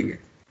building it.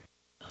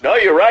 No,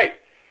 you're right.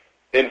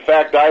 In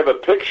fact, I have a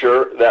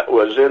picture that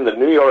was in the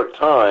New York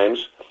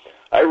Times.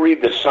 I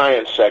read the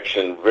science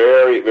section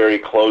very, very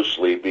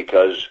closely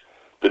because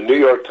the New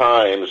York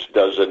Times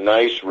does a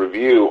nice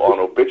review on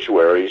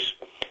obituaries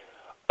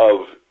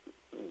of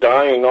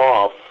dying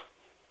off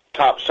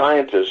top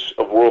scientists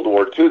of World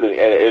War II. And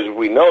as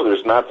we know,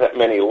 there's not that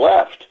many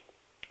left.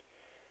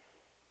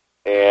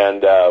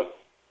 And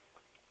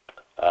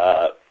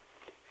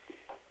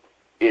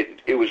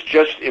it was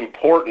just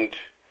important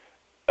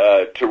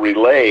to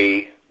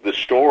relay the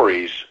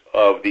stories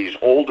of these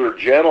older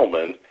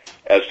gentlemen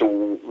as to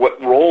what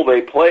role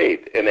they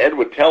played. And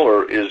Edward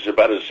Teller is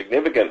about as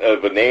significant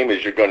of a name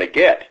as you're going to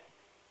get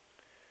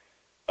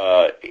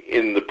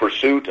in the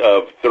pursuit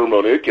of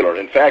thermonuclear.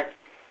 In fact,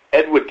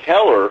 Edward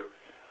Teller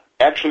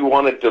actually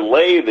wanted to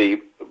lay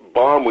the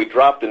bomb we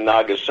dropped in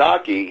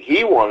Nagasaki.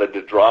 He wanted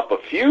to drop a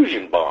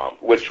fusion bomb,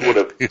 which would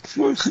have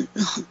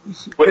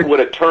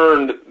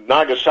turned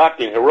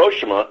Nagasaki and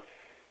Hiroshima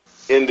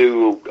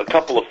into a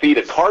couple of feet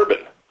of carbon.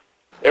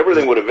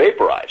 Everything would have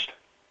vaporized.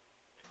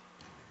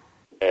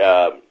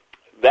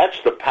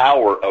 That's the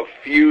power of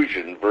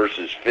fusion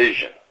versus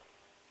fission.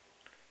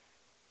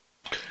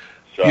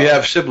 So, you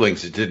have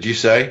siblings, did you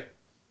say?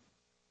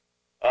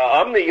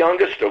 I'm the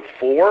youngest of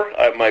four.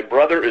 My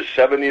brother is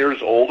 7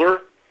 years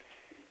older,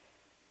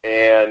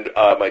 and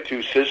my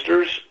two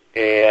sisters.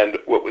 And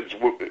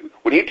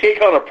when you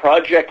take on a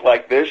project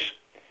like this,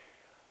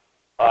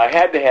 I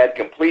had to have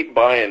complete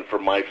buy-in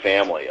from my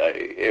family.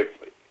 If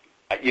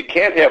you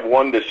can't have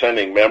one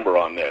dissenting member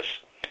on this.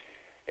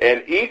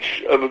 And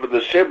each of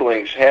the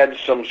siblings had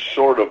some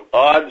sort of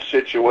odd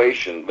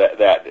situation that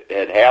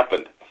had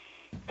happened.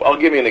 I'll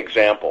give you an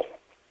example.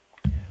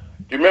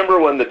 Do you remember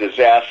when the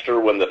disaster,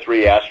 when the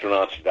 3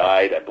 astronauts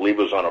died? I believe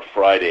it was on a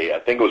Friday. I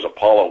think it was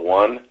Apollo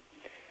 1.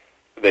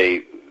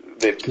 They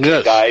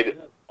yes. died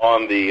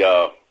on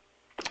the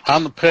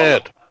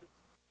pad.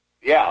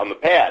 On the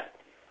pad.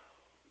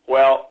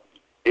 Well,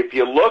 if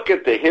you look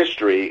at the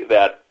history,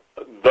 that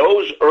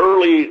those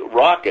early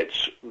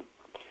rockets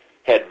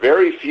had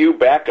very few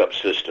backup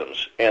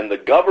systems, and the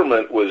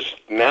government was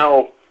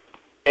now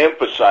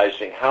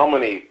emphasizing how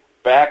many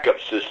backup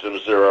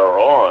systems there are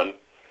on,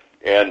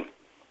 and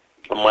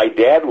my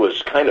dad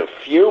was kind of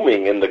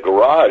fuming in the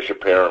garage,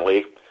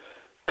 apparently,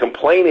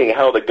 complaining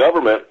how the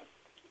government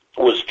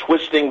was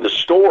twisting the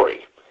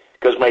story,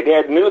 because my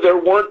dad knew there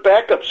weren't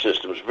backup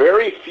systems,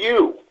 very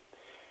few.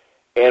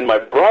 And my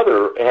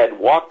brother had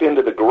walked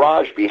into the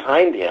garage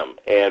behind him,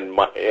 and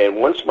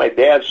once my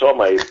dad saw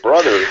my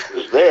brother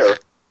was there,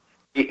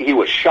 he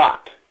was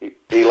shocked.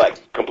 He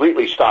like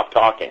completely stopped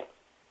talking.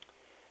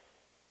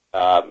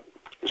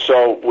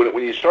 So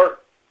when you start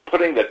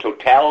putting the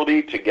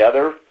totality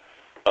together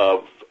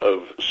of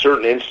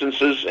certain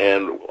instances,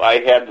 and I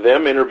had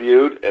them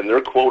interviewed, and they're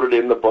quoted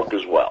in the book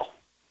as well.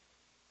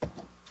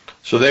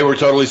 So they were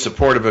totally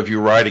supportive of you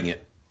writing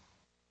it.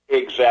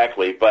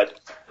 Exactly,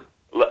 but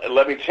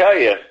let me tell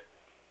you,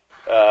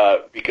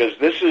 because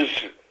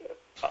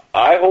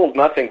I hold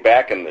nothing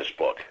back in this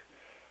book.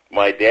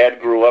 My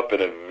dad grew up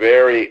in a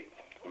very,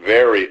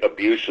 very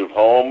abusive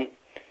home.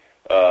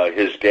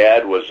 His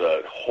dad was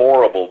a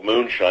horrible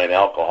moonshine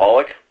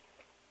alcoholic.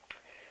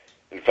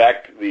 In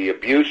fact, the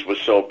abuse was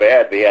so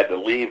bad they had to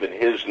leave in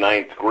his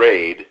 9th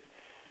grade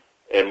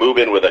and move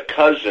in with a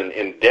cousin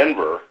in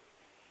Denver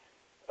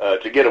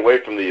to get away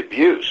from the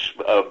abuse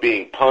of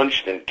being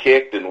punched and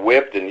kicked and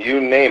whipped and you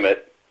name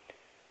it.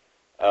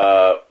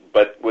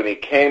 But when he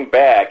came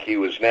back, he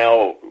was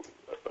now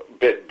a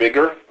bit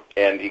bigger,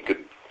 and he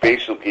could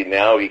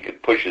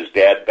push his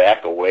dad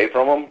back away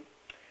from him.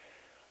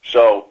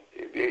 So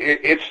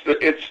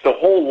it's the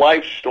whole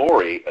life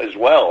story as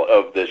well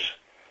of this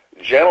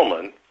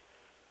gentleman.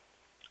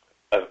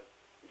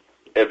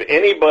 Of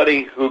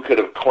anybody who could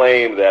have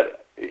claimed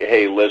that,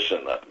 hey,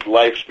 listen,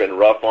 life's been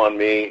rough on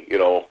me,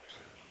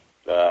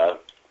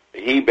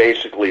 he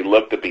basically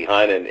looked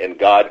behind, and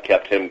God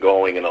kept him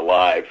going and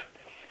alive.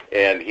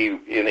 And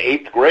in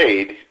 8th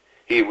grade,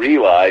 he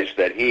realized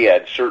that he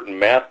had certain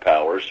math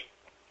powers,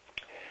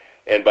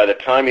 and by the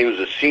time he was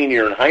a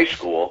senior in high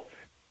school,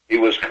 he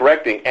was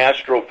correcting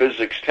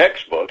astrophysics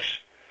textbooks,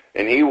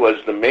 and he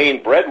was the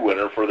main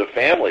breadwinner for the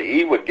family.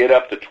 He would get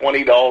up to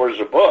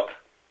 $20 a book.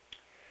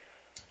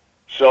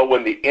 So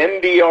when the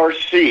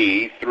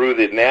NDRC, through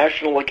the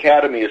National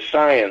Academy of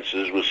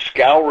Sciences, was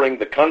scouring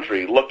the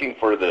country looking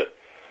for the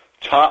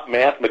top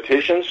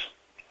mathematicians,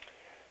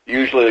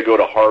 usually they go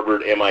to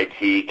Harvard,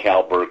 MIT,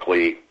 Cal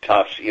Berkeley,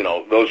 Tufts,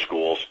 those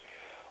schools.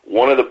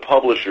 One of the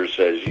publishers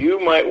says, you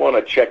might want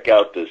to check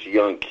out this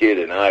young kid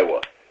in Iowa.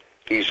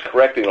 He's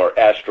correcting our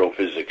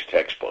astrophysics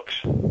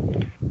textbooks,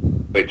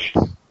 which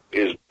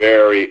is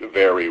very,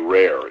 very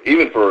rare,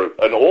 even for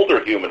an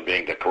older human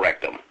being to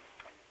correct them.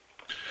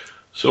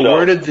 So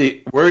where did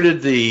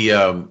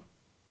the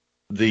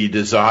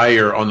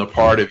desire on the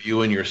part of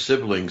you and your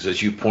siblings,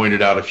 as you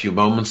pointed out a few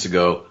moments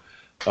ago,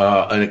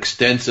 an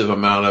extensive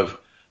amount of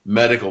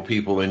medical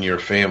people in your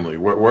family,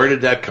 where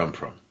did that come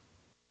from?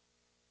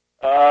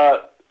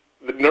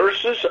 The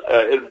nurses,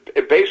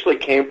 it basically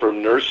came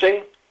from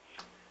nursing.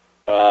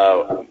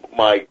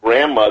 My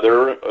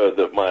grandmother,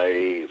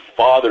 my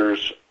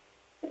father's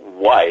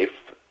wife,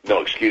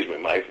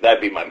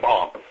 that'd be my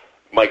mom.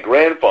 My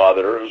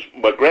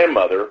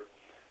grandmother,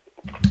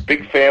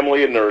 big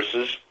family of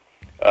nurses.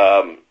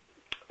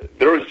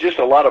 There was just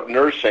a lot of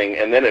nursing,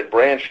 and then it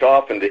branched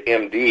off into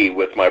MD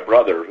with my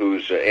brother,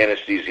 who's an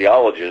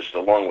anesthesiologist,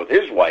 along with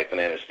his wife, an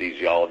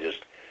anesthesiologist,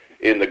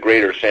 in the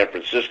greater San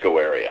Francisco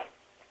area.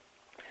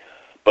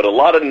 But a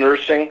lot of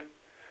nursing.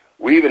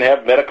 We even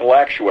have medical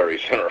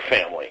actuaries in our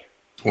family.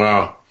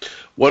 Wow.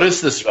 What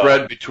is the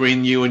spread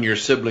between you and your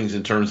siblings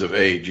in terms of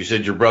age? You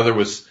said your brother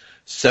was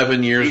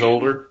 7 years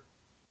older?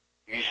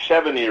 He's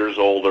 7 years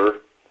older.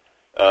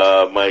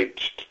 My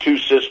 2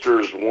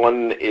 sisters,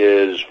 one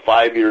is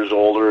 5 years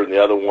older, and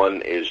the other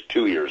one is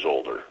 2 years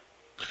older.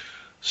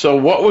 So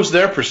what was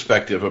their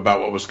perspective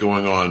about what was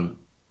going on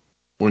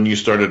when you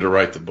started to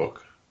write the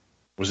book?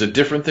 Was it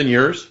different than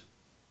yours?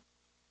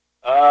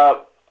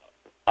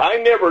 I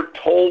never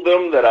told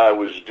them that I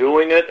was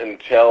doing it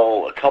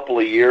until a couple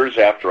of years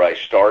after I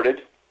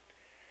started,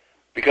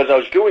 because I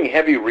was doing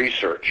heavy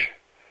research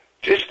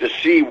just to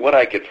see what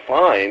I could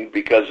find,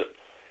 because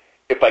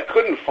if I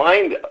couldn't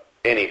find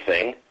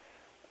anything,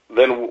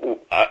 then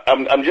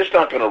I'm just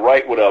not going to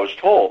write what I was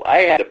told.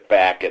 I had to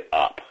back it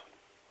up.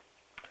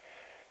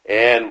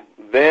 And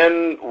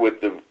then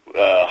with the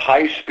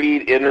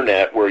high-speed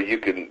internet, where you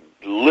can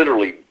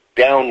literally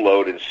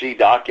download and see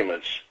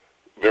documents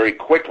very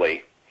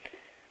quickly,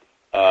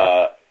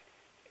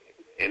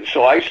 and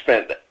so I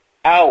spent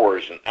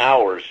hours and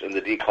hours in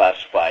the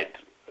declassified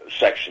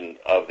section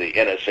of the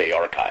NSA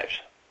archives.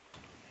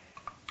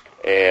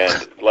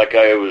 And like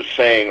I was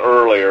saying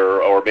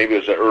earlier, or maybe it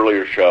was an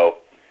earlier show,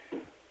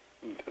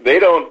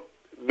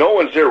 no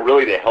one's there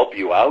really to help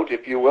you out,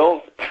 if you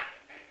will.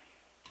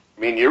 I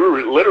mean,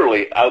 you're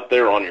literally out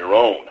there on your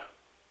own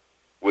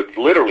with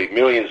literally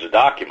millions of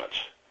documents.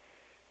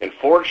 And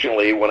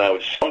fortunately, when I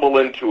would stumble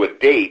into a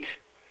date,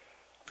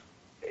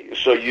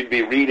 so you'd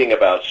be reading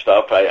about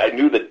stuff, I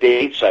knew the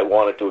dates I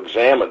wanted to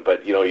examine,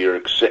 but you're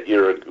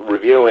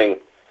reviewing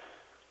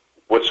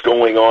what's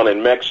going on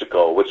in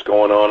Mexico, what's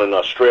going on in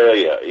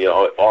Australia,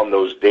 on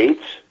those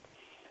dates.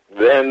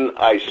 Then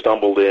I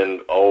stumbled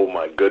in, oh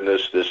my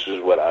goodness, this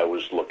is what I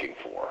was looking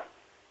for.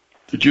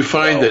 Did you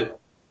find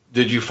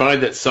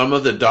that some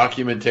of the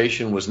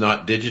documentation was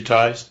not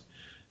digitized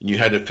and you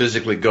had to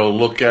physically go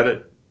look at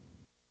it?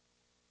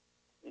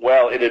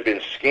 Well, it had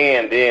been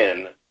scanned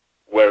in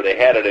where they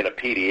had it in a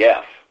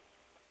PDF.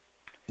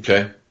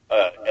 Okay.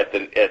 At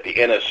the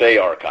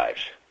NSA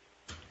archives.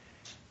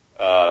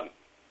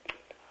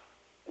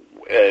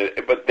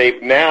 but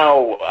they've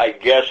now, I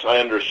guess I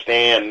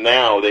understand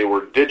now, they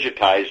were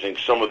digitizing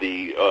some of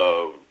the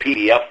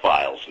PDF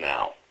files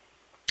now.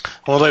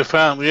 Well, they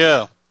found,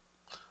 they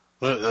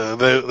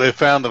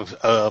found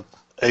a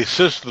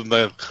system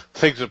that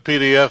takes a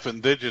PDF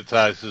and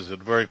digitizes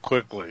it very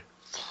quickly.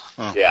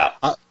 Yeah.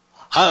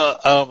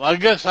 I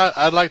guess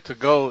I'd like to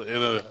go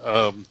in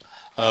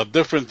a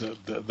different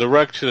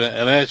direction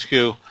and ask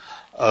you,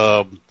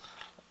 I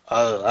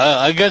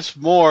guess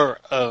more,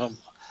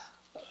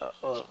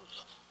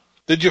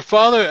 did your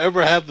father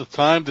ever have the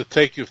time to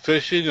take you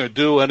fishing or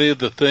do any of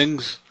the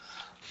things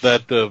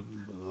that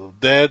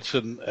dads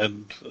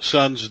and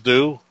sons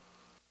do?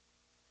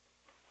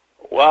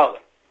 Well,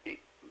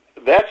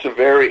 that's a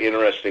very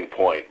interesting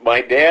point.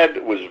 My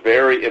dad was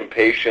very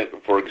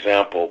impatient. For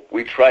example,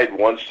 we tried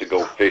once to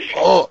go fishing.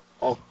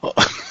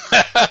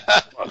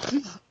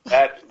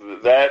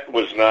 That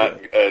was not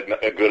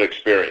a good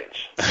experience.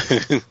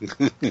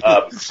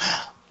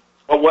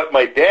 But what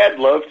my dad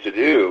loved to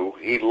do,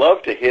 he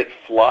loved to hit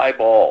fly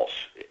balls.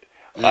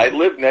 I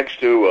lived next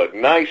to a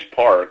nice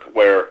park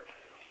where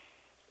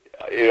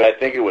I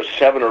think it was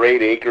 7 or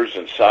 8 acres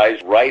in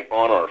size, right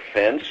on our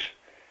fence.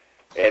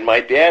 And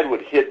my dad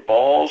would hit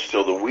balls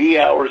till the wee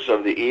hours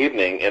of the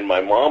evening, and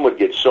my mom would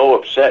get so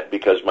upset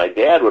because my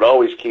dad would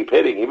always keep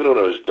hitting, even when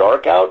it was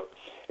dark out,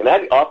 and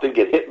I'd often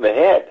get hit in the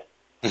head.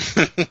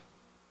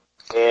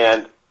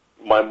 And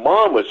my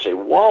mom would say,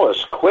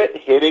 "Wallace, quit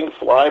hitting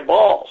fly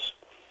balls."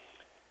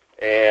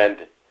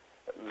 And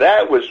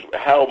that was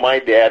how my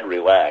dad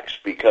relaxed,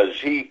 because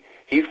he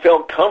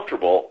felt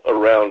comfortable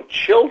around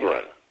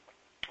children.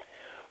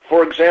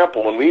 For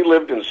example, when we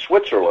lived in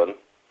Switzerland,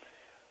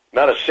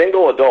 not a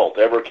single adult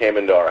ever came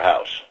into our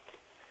house.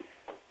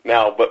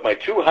 Now, but my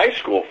 2 high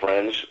school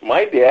friends,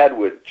 my dad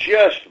would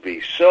just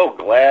be so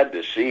glad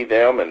to see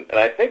them. And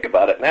I think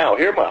about it now.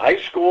 Here, my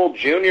high school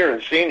junior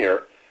and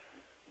senior,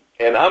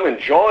 and I'm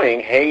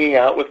enjoying hanging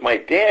out with my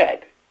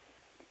dad.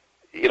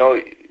 You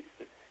know,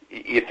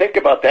 you think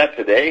about that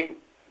today.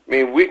 I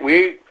mean,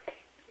 we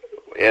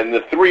and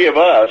the 3 of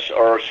us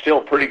are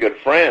still pretty good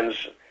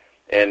friends.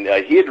 And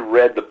he had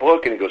read the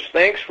book, and he goes,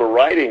 "Thanks for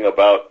writing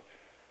about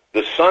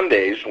the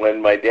Sundays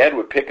when my dad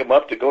would pick him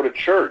up to go to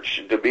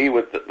church, to be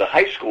with the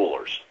high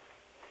schoolers."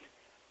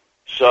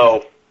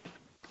 So,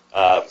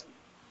 I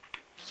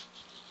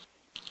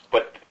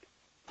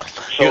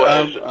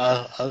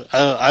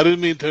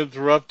didn't mean to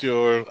interrupt you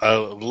or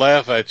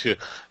laugh at you.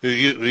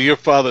 Your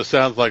father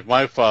sounds like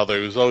my father.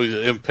 He was always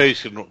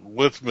impatient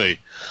with me.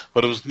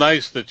 But it was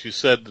nice that you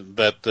said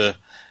that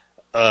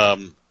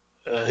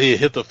he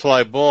hit the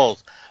fly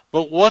balls.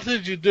 But what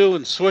did you do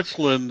in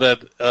Switzerland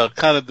that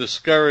kind of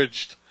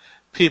discouraged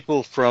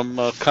people from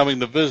coming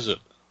to visit?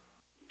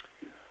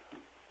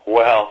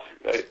 Well,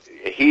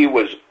 he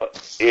was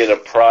in a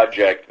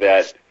project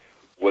that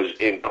was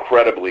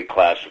incredibly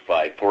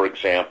classified. For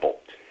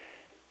example,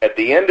 at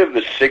the end of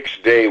the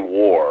 6-day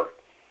war,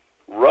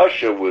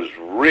 Russia was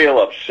real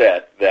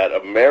upset that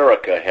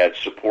America had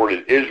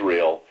supported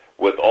Israel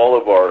with all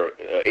of our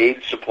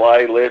aid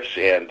supply lifts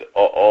and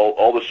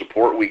all the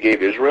support we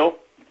gave Israel.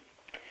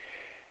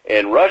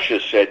 And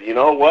Russia said, "You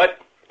know what?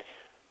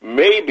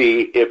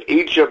 Maybe if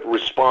Egypt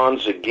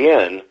responds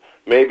again,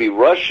 maybe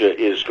Russia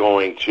is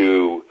going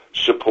to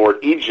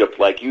support Egypt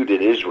like you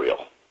did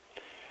Israel."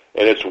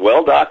 And it's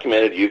well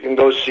documented. You can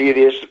go see it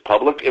as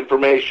public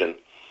information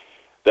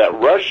that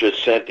Russia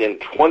sent in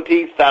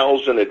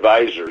 20,000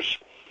 advisors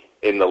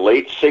in the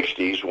late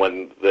 60s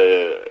when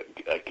the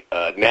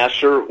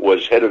Nasser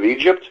was head of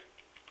Egypt.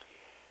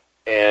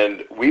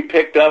 And we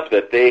picked up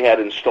that they had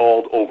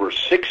installed over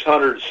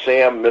 600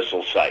 SAM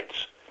missile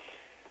sites.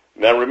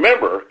 Now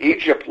remember,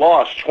 Egypt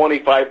lost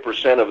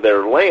 25% of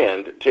their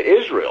land to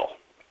Israel.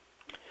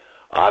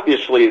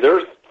 Obviously,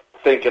 they're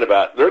thinking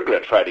about, they're going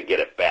to try to get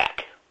it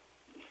back.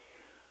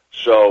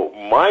 So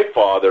my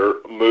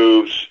father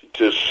moves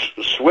to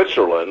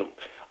Switzerland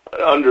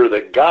under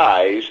the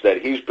guise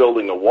that he's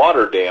building a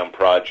water dam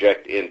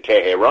project in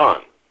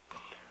Tehran.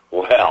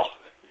 Well,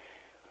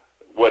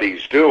 what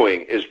he's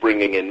doing is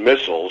bringing in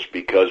missiles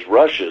because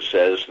Russia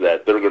says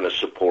that they're going to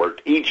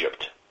support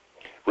Egypt.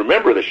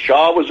 Remember, the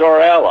Shah was our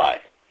ally.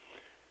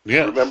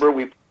 Yes. Remember,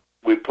 we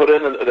put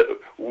in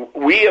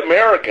we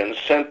Americans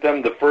sent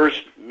them the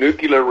first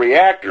nuclear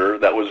reactor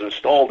that was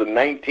installed in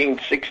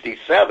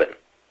 1967.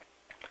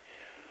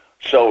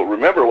 So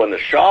remember, when the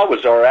Shah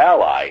was our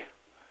ally,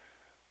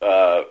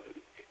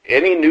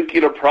 any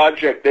nuclear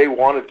project they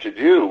wanted to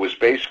do was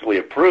basically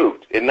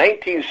approved. In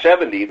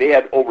 1970, they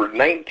had over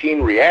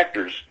 19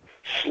 reactors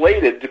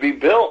slated to be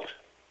built.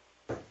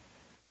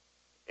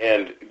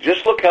 And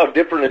just look how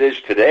different it is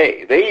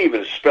today. They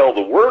even spell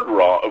the word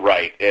wrong,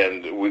 right,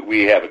 and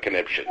we have a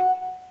conniption.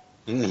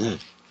 Mm-hmm.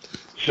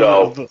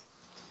 So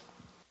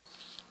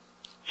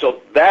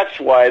that's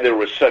why there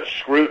was such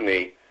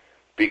scrutiny,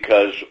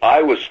 because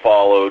I was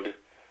followed,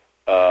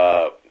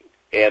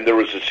 and there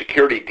was a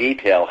security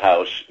detail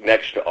house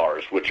next to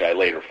ours, which I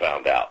later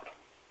found out.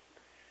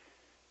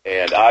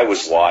 And I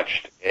was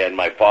watched, and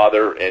my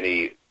father,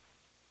 and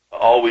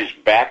always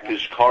backed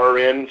his car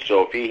in,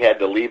 so if he had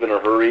to leave in a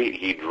hurry,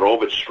 he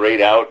drove it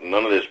straight out,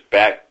 none of this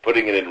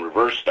putting it in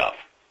reverse stuff.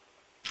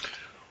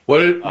 What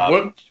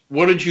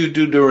did you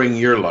do during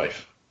your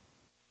life?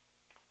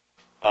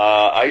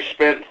 I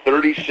spent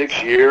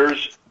 36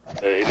 years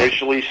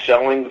initially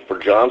selling for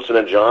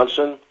Johnson &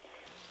 Johnson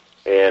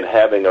and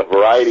having a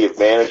variety of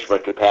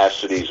management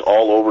capacities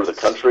all over the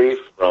country,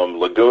 from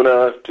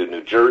Laguna to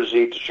New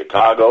Jersey to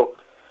Chicago.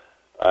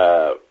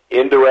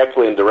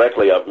 Indirectly and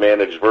directly, I've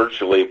managed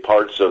virtually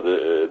parts of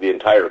the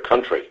entire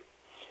country.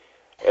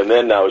 And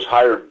then I was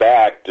hired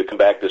back to come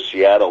back to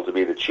Seattle to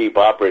be the chief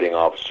operating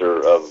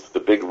officer of the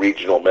big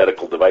regional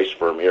medical device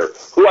firm here,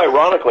 who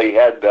ironically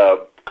had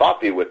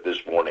coffee with this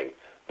morning,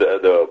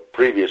 the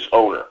previous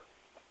owner.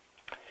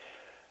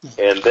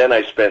 And then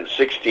I spent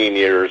 16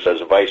 years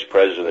as a vice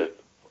president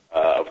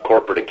of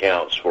corporate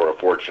accounts for a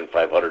Fortune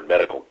 500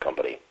 medical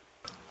company.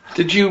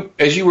 Did you,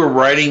 as you were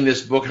writing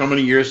this book, how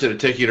many years did it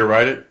take you to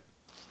write it?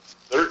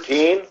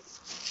 13.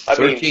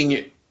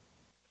 13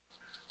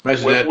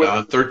 Imagine that,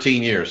 Don,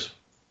 13 years.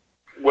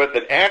 With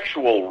an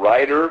actual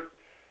writer,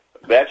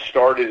 that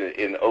started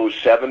in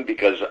 07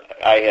 because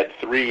I had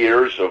 3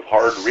 years of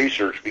hard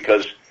research,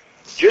 because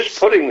just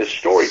putting the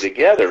story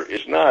together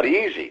is not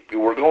easy.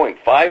 We're going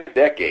 5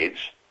 decades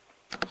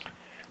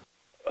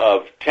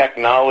of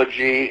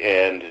technology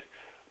and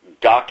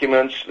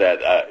documents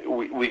that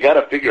we got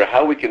to figure out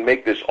how we can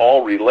make this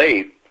all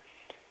relate,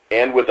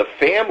 and with a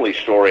family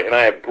story. And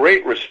I have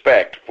great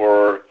respect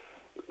for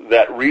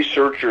that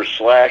researcher /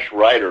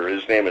 writer.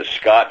 His name is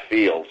Scott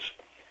Fields.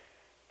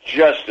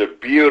 Just a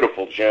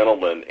beautiful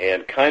gentleman,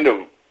 and kind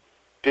of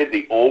did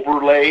the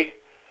overlay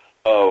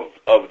of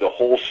the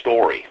whole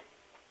story.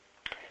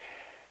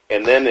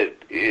 And then it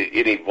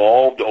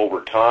evolved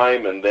over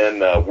time, and then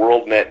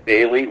WorldNet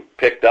Daily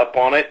picked up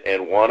on it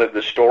and wanted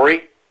the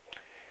story.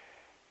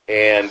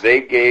 And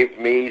they gave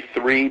me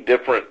 3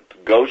 different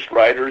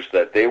ghostwriters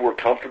that they were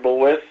comfortable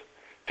with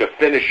to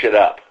finish it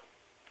up.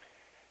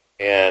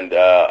 And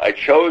I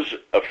chose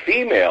a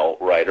female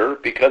writer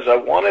because I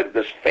wanted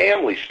this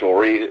family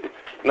story,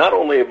 not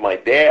only of my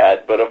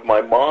dad, but of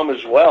my mom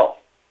as well.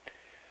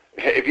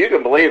 If you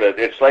can believe it,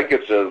 it's like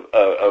it's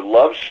a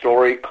love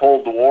story,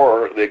 Cold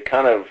War, that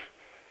kind of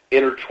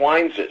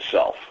intertwines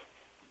itself.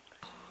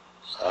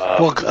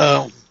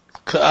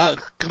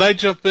 Can I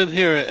jump in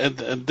here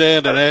and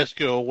Dan, and ask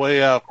you a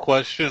way out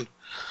question?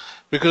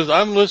 Because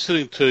I'm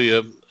listening to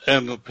you,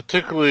 and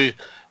particularly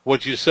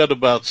what you said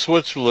about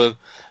Switzerland,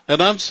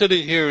 and I'm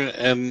sitting here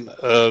and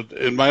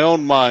in my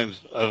own mind,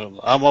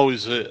 I'm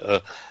always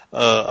of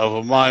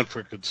a mind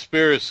for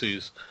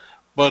conspiracies,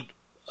 but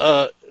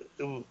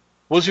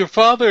was your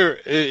father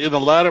in the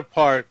latter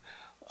part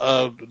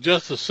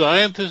just a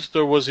scientist,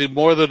 or was he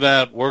more than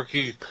that,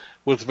 working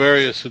with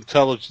various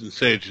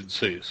intelligence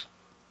agencies?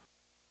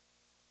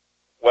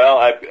 Well,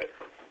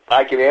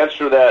 I can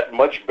answer that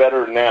much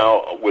better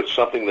now with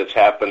something that's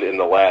happened in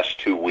the last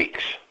 2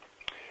 weeks.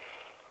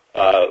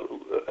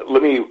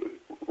 Let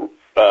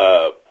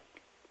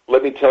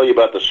me tell you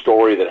about the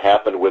story that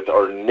happened with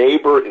our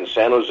neighbor in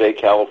San Jose,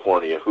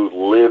 California, who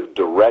lived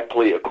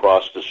directly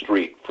across the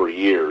street for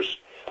years.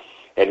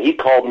 And he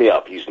called me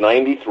up. He's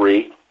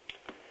 93.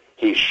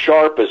 He's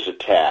sharp as a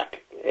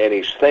tack, and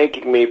he's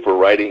thanking me for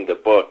writing the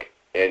book.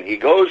 And he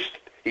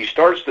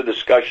starts the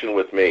discussion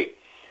with me.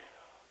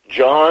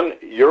 John,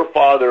 your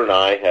father and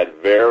I had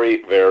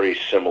very, very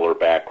similar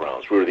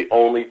backgrounds. We were the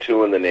only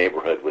 2 in the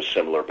neighborhood with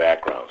similar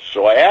backgrounds.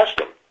 So I asked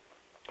him,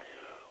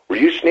 were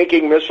you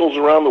sneaking missiles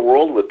around the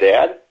world with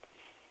Dad?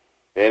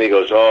 And he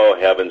goes, oh,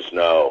 heavens,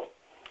 no.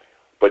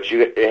 But you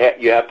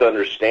have to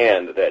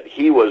understand that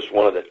he was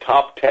one of the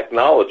top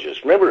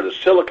technologists. Remember, the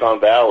Silicon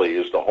Valley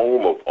is the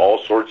home of all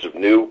sorts of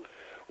new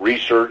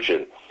research,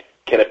 and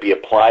can it be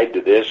applied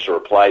to this or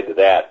applied to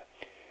that?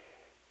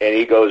 And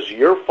he goes,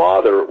 your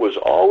father was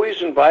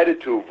always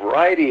invited to a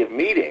variety of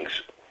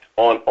meetings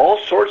on all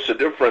sorts of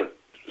different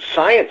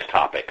science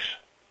topics.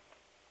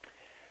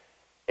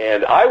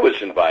 And I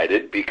was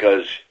invited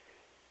because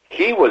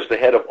he was the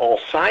head of all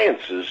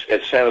sciences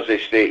at San Jose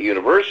State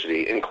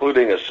University,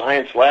 including a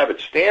science lab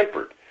at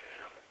Stanford.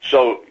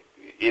 So,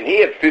 and he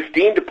had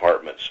 15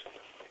 departments.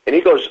 And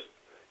he goes,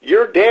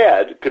 your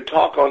dad could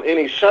talk on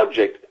any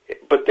subject,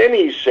 but then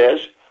he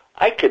says,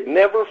 I could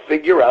never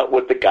figure out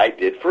what the guy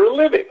did for a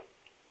living.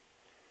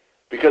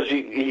 Because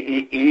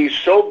he's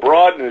so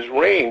broad in his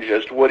range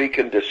as to what he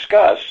can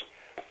discuss.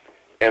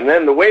 And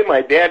then the way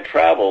my dad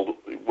traveled,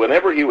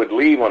 whenever he would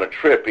leave on a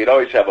trip, he'd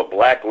always have a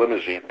black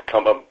limousine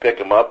come up and pick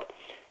him up.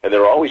 And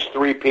there were always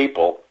 3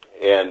 people.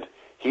 And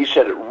he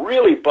said it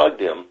really bugged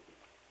him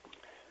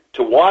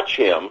to watch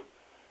him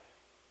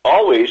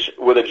always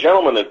with a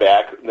gentleman in the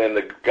back. And then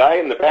the guy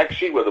in the back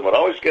seat with him would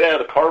always get out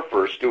of the car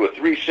first, do a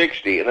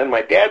 360, and then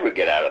my dad would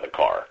get out of the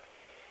car.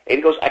 And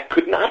he goes, I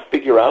could not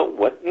figure out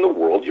what in the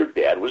world your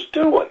dad was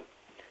doing.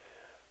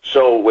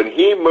 So when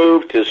he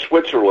moved to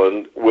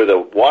Switzerland with a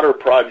water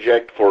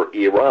project for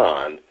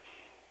Iran,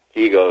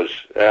 he goes,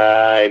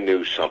 I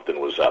knew something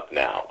was up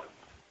now.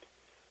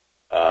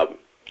 I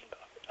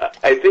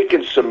think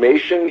in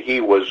summation,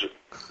 he was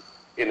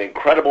an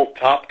incredible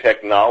top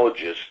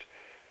technologist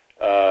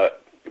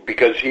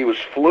because he was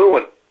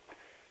fluent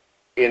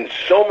in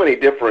so many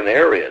different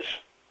areas,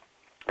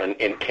 and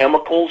in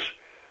chemicals,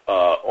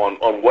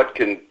 on what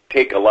can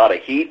take a lot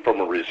of heat from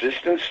a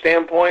resistance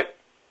standpoint.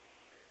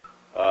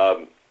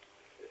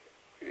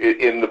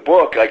 In the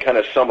book, I kind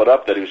of sum it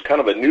up that he was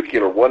kind of a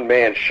nuclear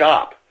one-man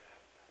shop,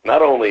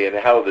 not only in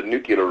how the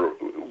nuclear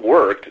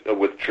worked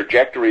with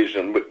trajectories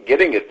and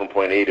getting it from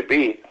point A to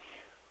B,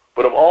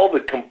 but of all the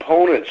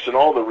components and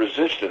all the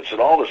resistance and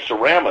all the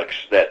ceramics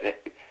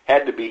that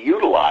had to be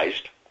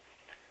utilized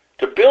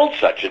to build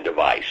such a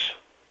device.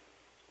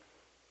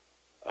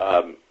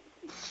 I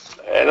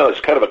know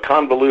it's kind of a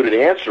convoluted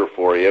answer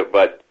for you,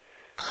 but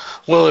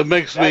well, it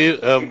makes me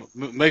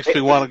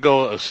want to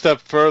go a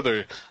step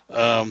further.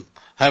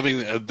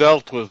 Having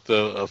dealt with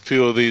a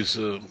few of these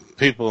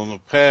people in the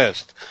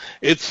past,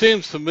 it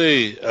seems to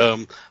me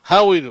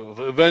how we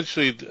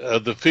eventually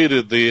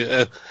defeated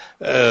the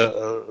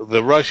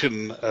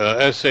Russian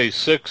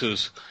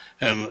SA-6s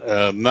and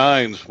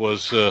 9s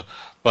was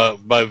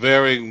by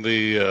varying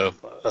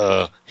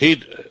the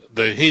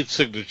heat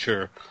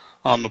signature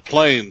on the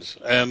planes.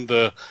 And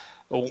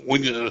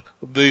when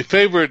the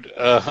favorite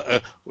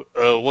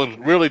what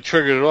really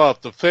triggered it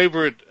off, the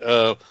favorite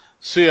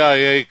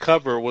CIA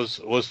cover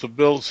was to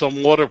build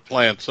some water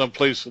plant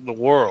someplace in the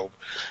world.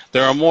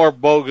 There are more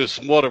bogus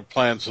water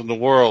plants in the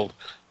world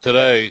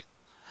today.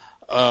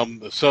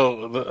 And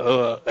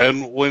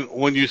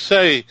when you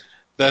say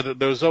that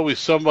there's always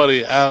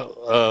somebody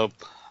out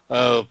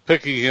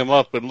picking him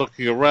up and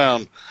looking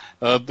around,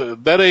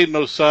 that ain't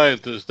no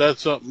scientist.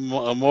 That's something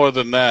more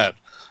than that.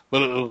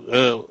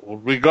 But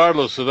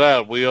regardless of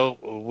that,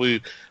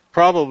 we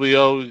probably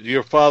owe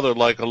your father,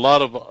 like a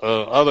lot of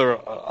other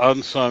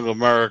unsung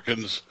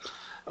Americans,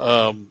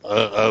 a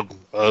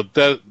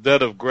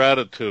debt of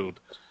gratitude.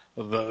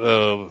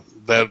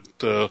 That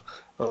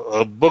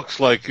books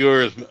like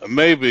yours,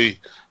 maybe,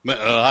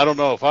 I don't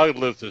know if I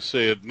live to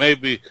see it,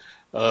 maybe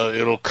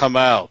it'll come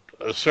out.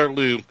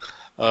 Certainly,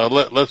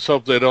 let's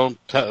hope they don't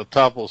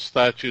topple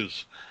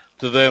statues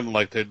to them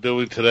like they're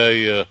doing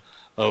today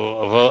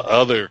of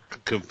other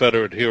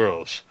Confederate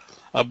heroes.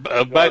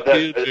 Back to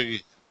you,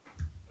 Jiggy.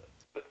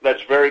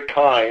 That's very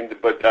kind,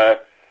 but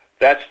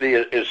that's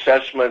the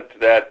assessment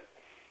that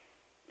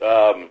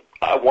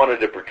I wanted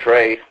to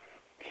portray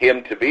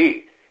him to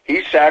be.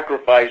 He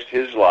sacrificed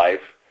his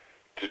life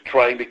to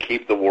trying to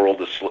keep the world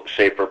a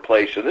safer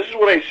place. And this is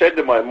what I said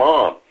to my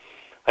mom.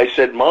 I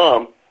said,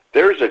 Mom,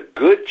 there's a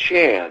good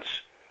chance,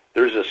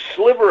 there's a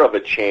sliver of a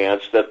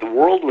chance that the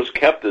world was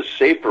kept a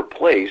safer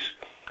place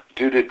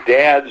due to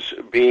Dad's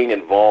being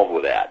involved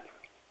with that.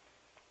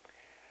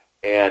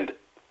 And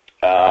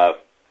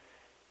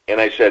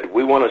I said,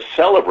 we want to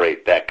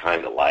celebrate that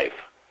kind of life.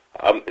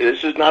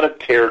 This is not a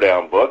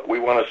tear-down book. We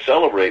want to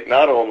celebrate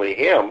not only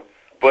him,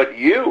 but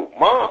you,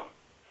 Mom.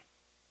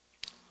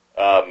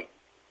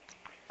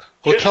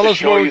 Well, tell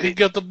us where we can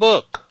get the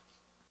book.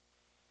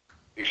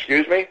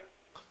 Excuse me?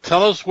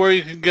 Tell us where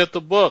you can get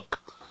the book.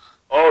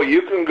 Oh,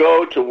 you can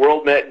go to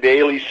WorldNet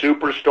Daily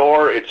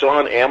Superstore. It's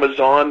on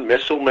Amazon,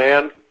 Missile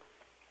Man.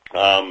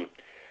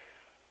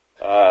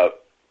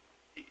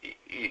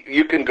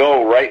 You can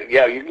go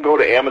you can go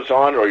to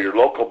Amazon or your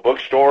local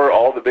bookstore.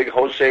 All the big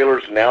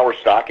wholesalers now are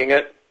stocking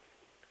it.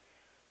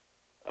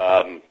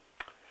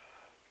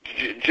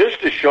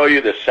 Just to show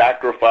you the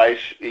sacrifice,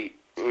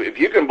 if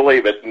you can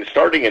believe it, and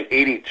starting in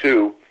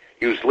 82,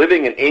 he was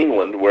living in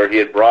England where he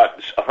had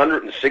brought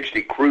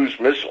 160 cruise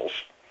missiles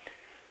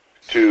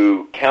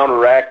to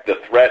counteract the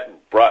threat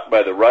brought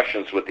by the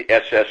Russians with the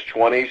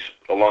SS-20s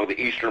along the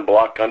Eastern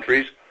Bloc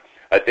countries.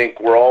 I think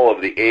we're all of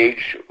the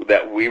age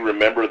that we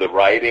remember the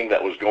rioting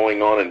that was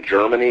going on in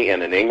Germany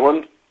and in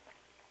England.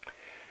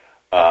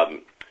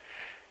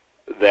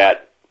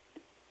 That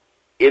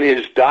in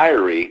his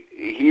diary,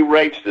 he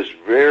writes this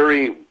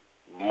very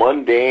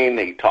mundane,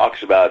 he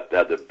talks about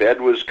how the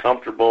bed was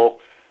comfortable,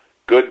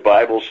 good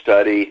Bible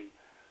study,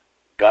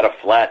 got a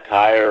flat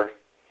tire,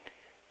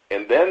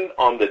 and then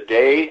on the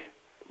day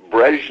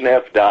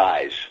Brezhnev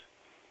dies,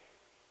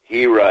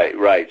 he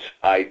writes,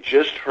 I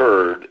just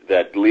heard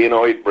that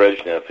Leonid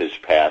Brezhnev has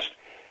passed,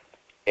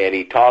 and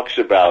he talks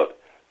about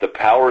the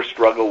power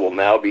struggle will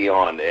now be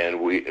on, and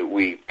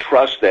we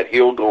trust that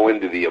he'll go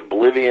into the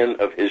oblivion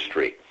of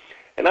history.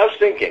 And I was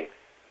thinking,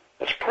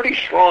 that's pretty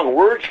strong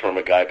words from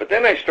a guy, but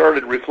then I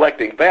started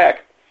reflecting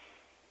back.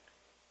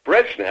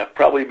 Brezhnev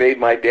probably made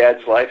my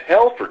dad's life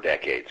hell for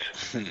decades.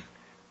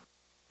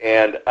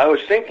 And I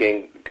was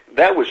thinking,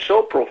 that was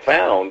so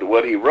profound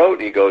what he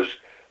wrote. He goes,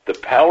 the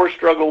power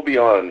struggle will be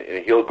on,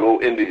 and he'll go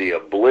into the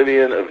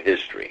oblivion of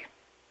history.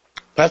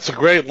 That's a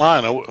great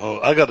line.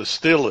 I got to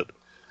steal it.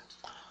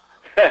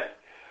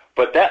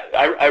 But that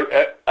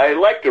I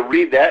like to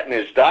read that in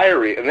his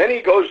diary, and then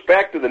he goes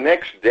back to the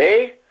next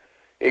day.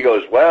 He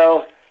goes,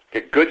 well,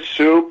 get good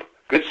soup,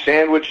 good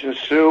sandwich and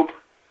soup.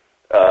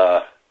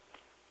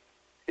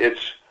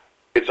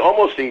 It's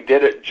almost he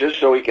did it just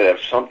so he could have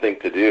something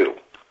to do.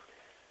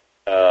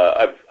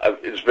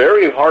 It's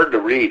very hard to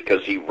read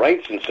because he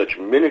writes in such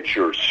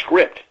miniature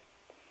script.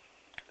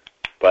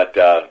 But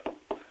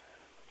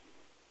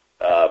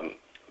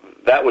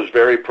that was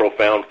very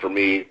profound for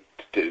me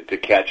to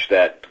catch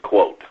that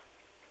quote.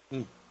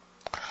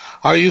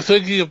 Are you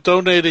thinking of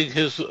donating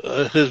his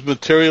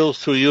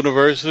materials to a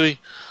university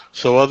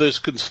so others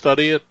can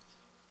study it?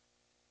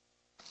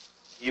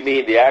 You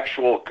mean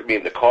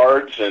the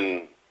cards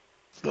and...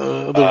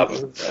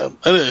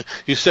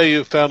 you say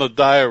you found a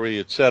diary,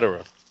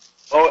 etc.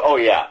 Oh,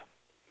 yeah.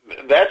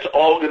 That's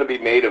all going to be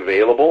made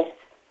available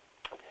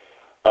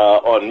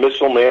on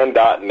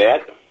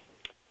missileman.net.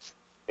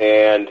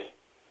 And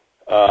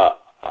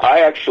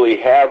I actually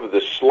have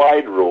the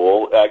slide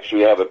rule.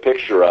 Actually have a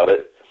picture of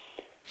it.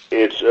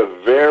 It's a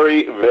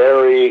very,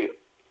 very,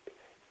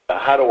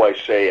 how do I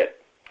say it?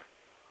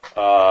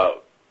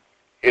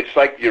 It's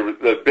like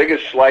the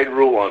biggest slide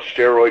rule on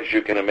steroids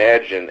you can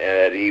imagine,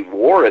 and he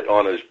wore it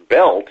on his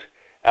belt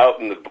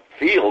out in the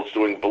fields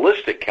doing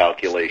ballistic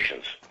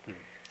calculations.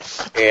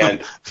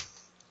 And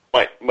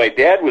my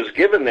dad was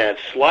given that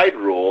slide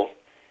rule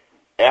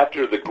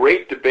after the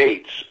great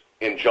debates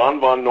in John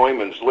von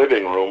Neumann's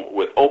living room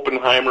with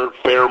Oppenheimer,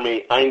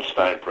 Fermi,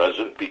 Einstein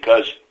present,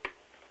 because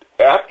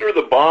after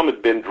the bomb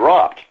had been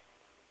dropped,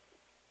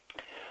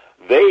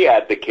 they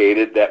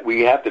advocated that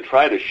we have to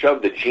try to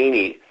shove the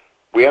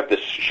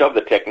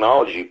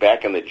technology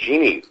back in the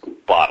genie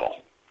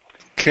bottle.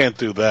 Can't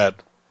do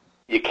that.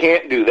 You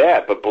can't do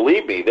that, but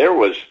believe me, there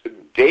was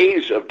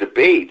days of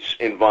debates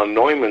in von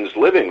Neumann's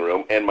living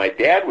room, and my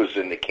dad was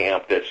in the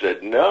camp that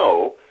said,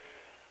 no,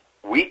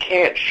 we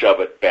can't shove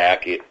it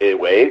back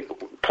away.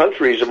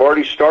 Countries have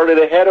already started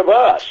ahead of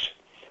us,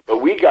 but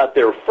we got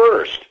there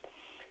first.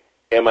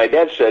 And my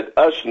dad said,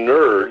 us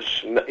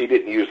nerds, he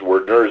didn't use the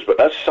word nerds, but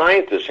us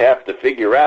scientists have to figure out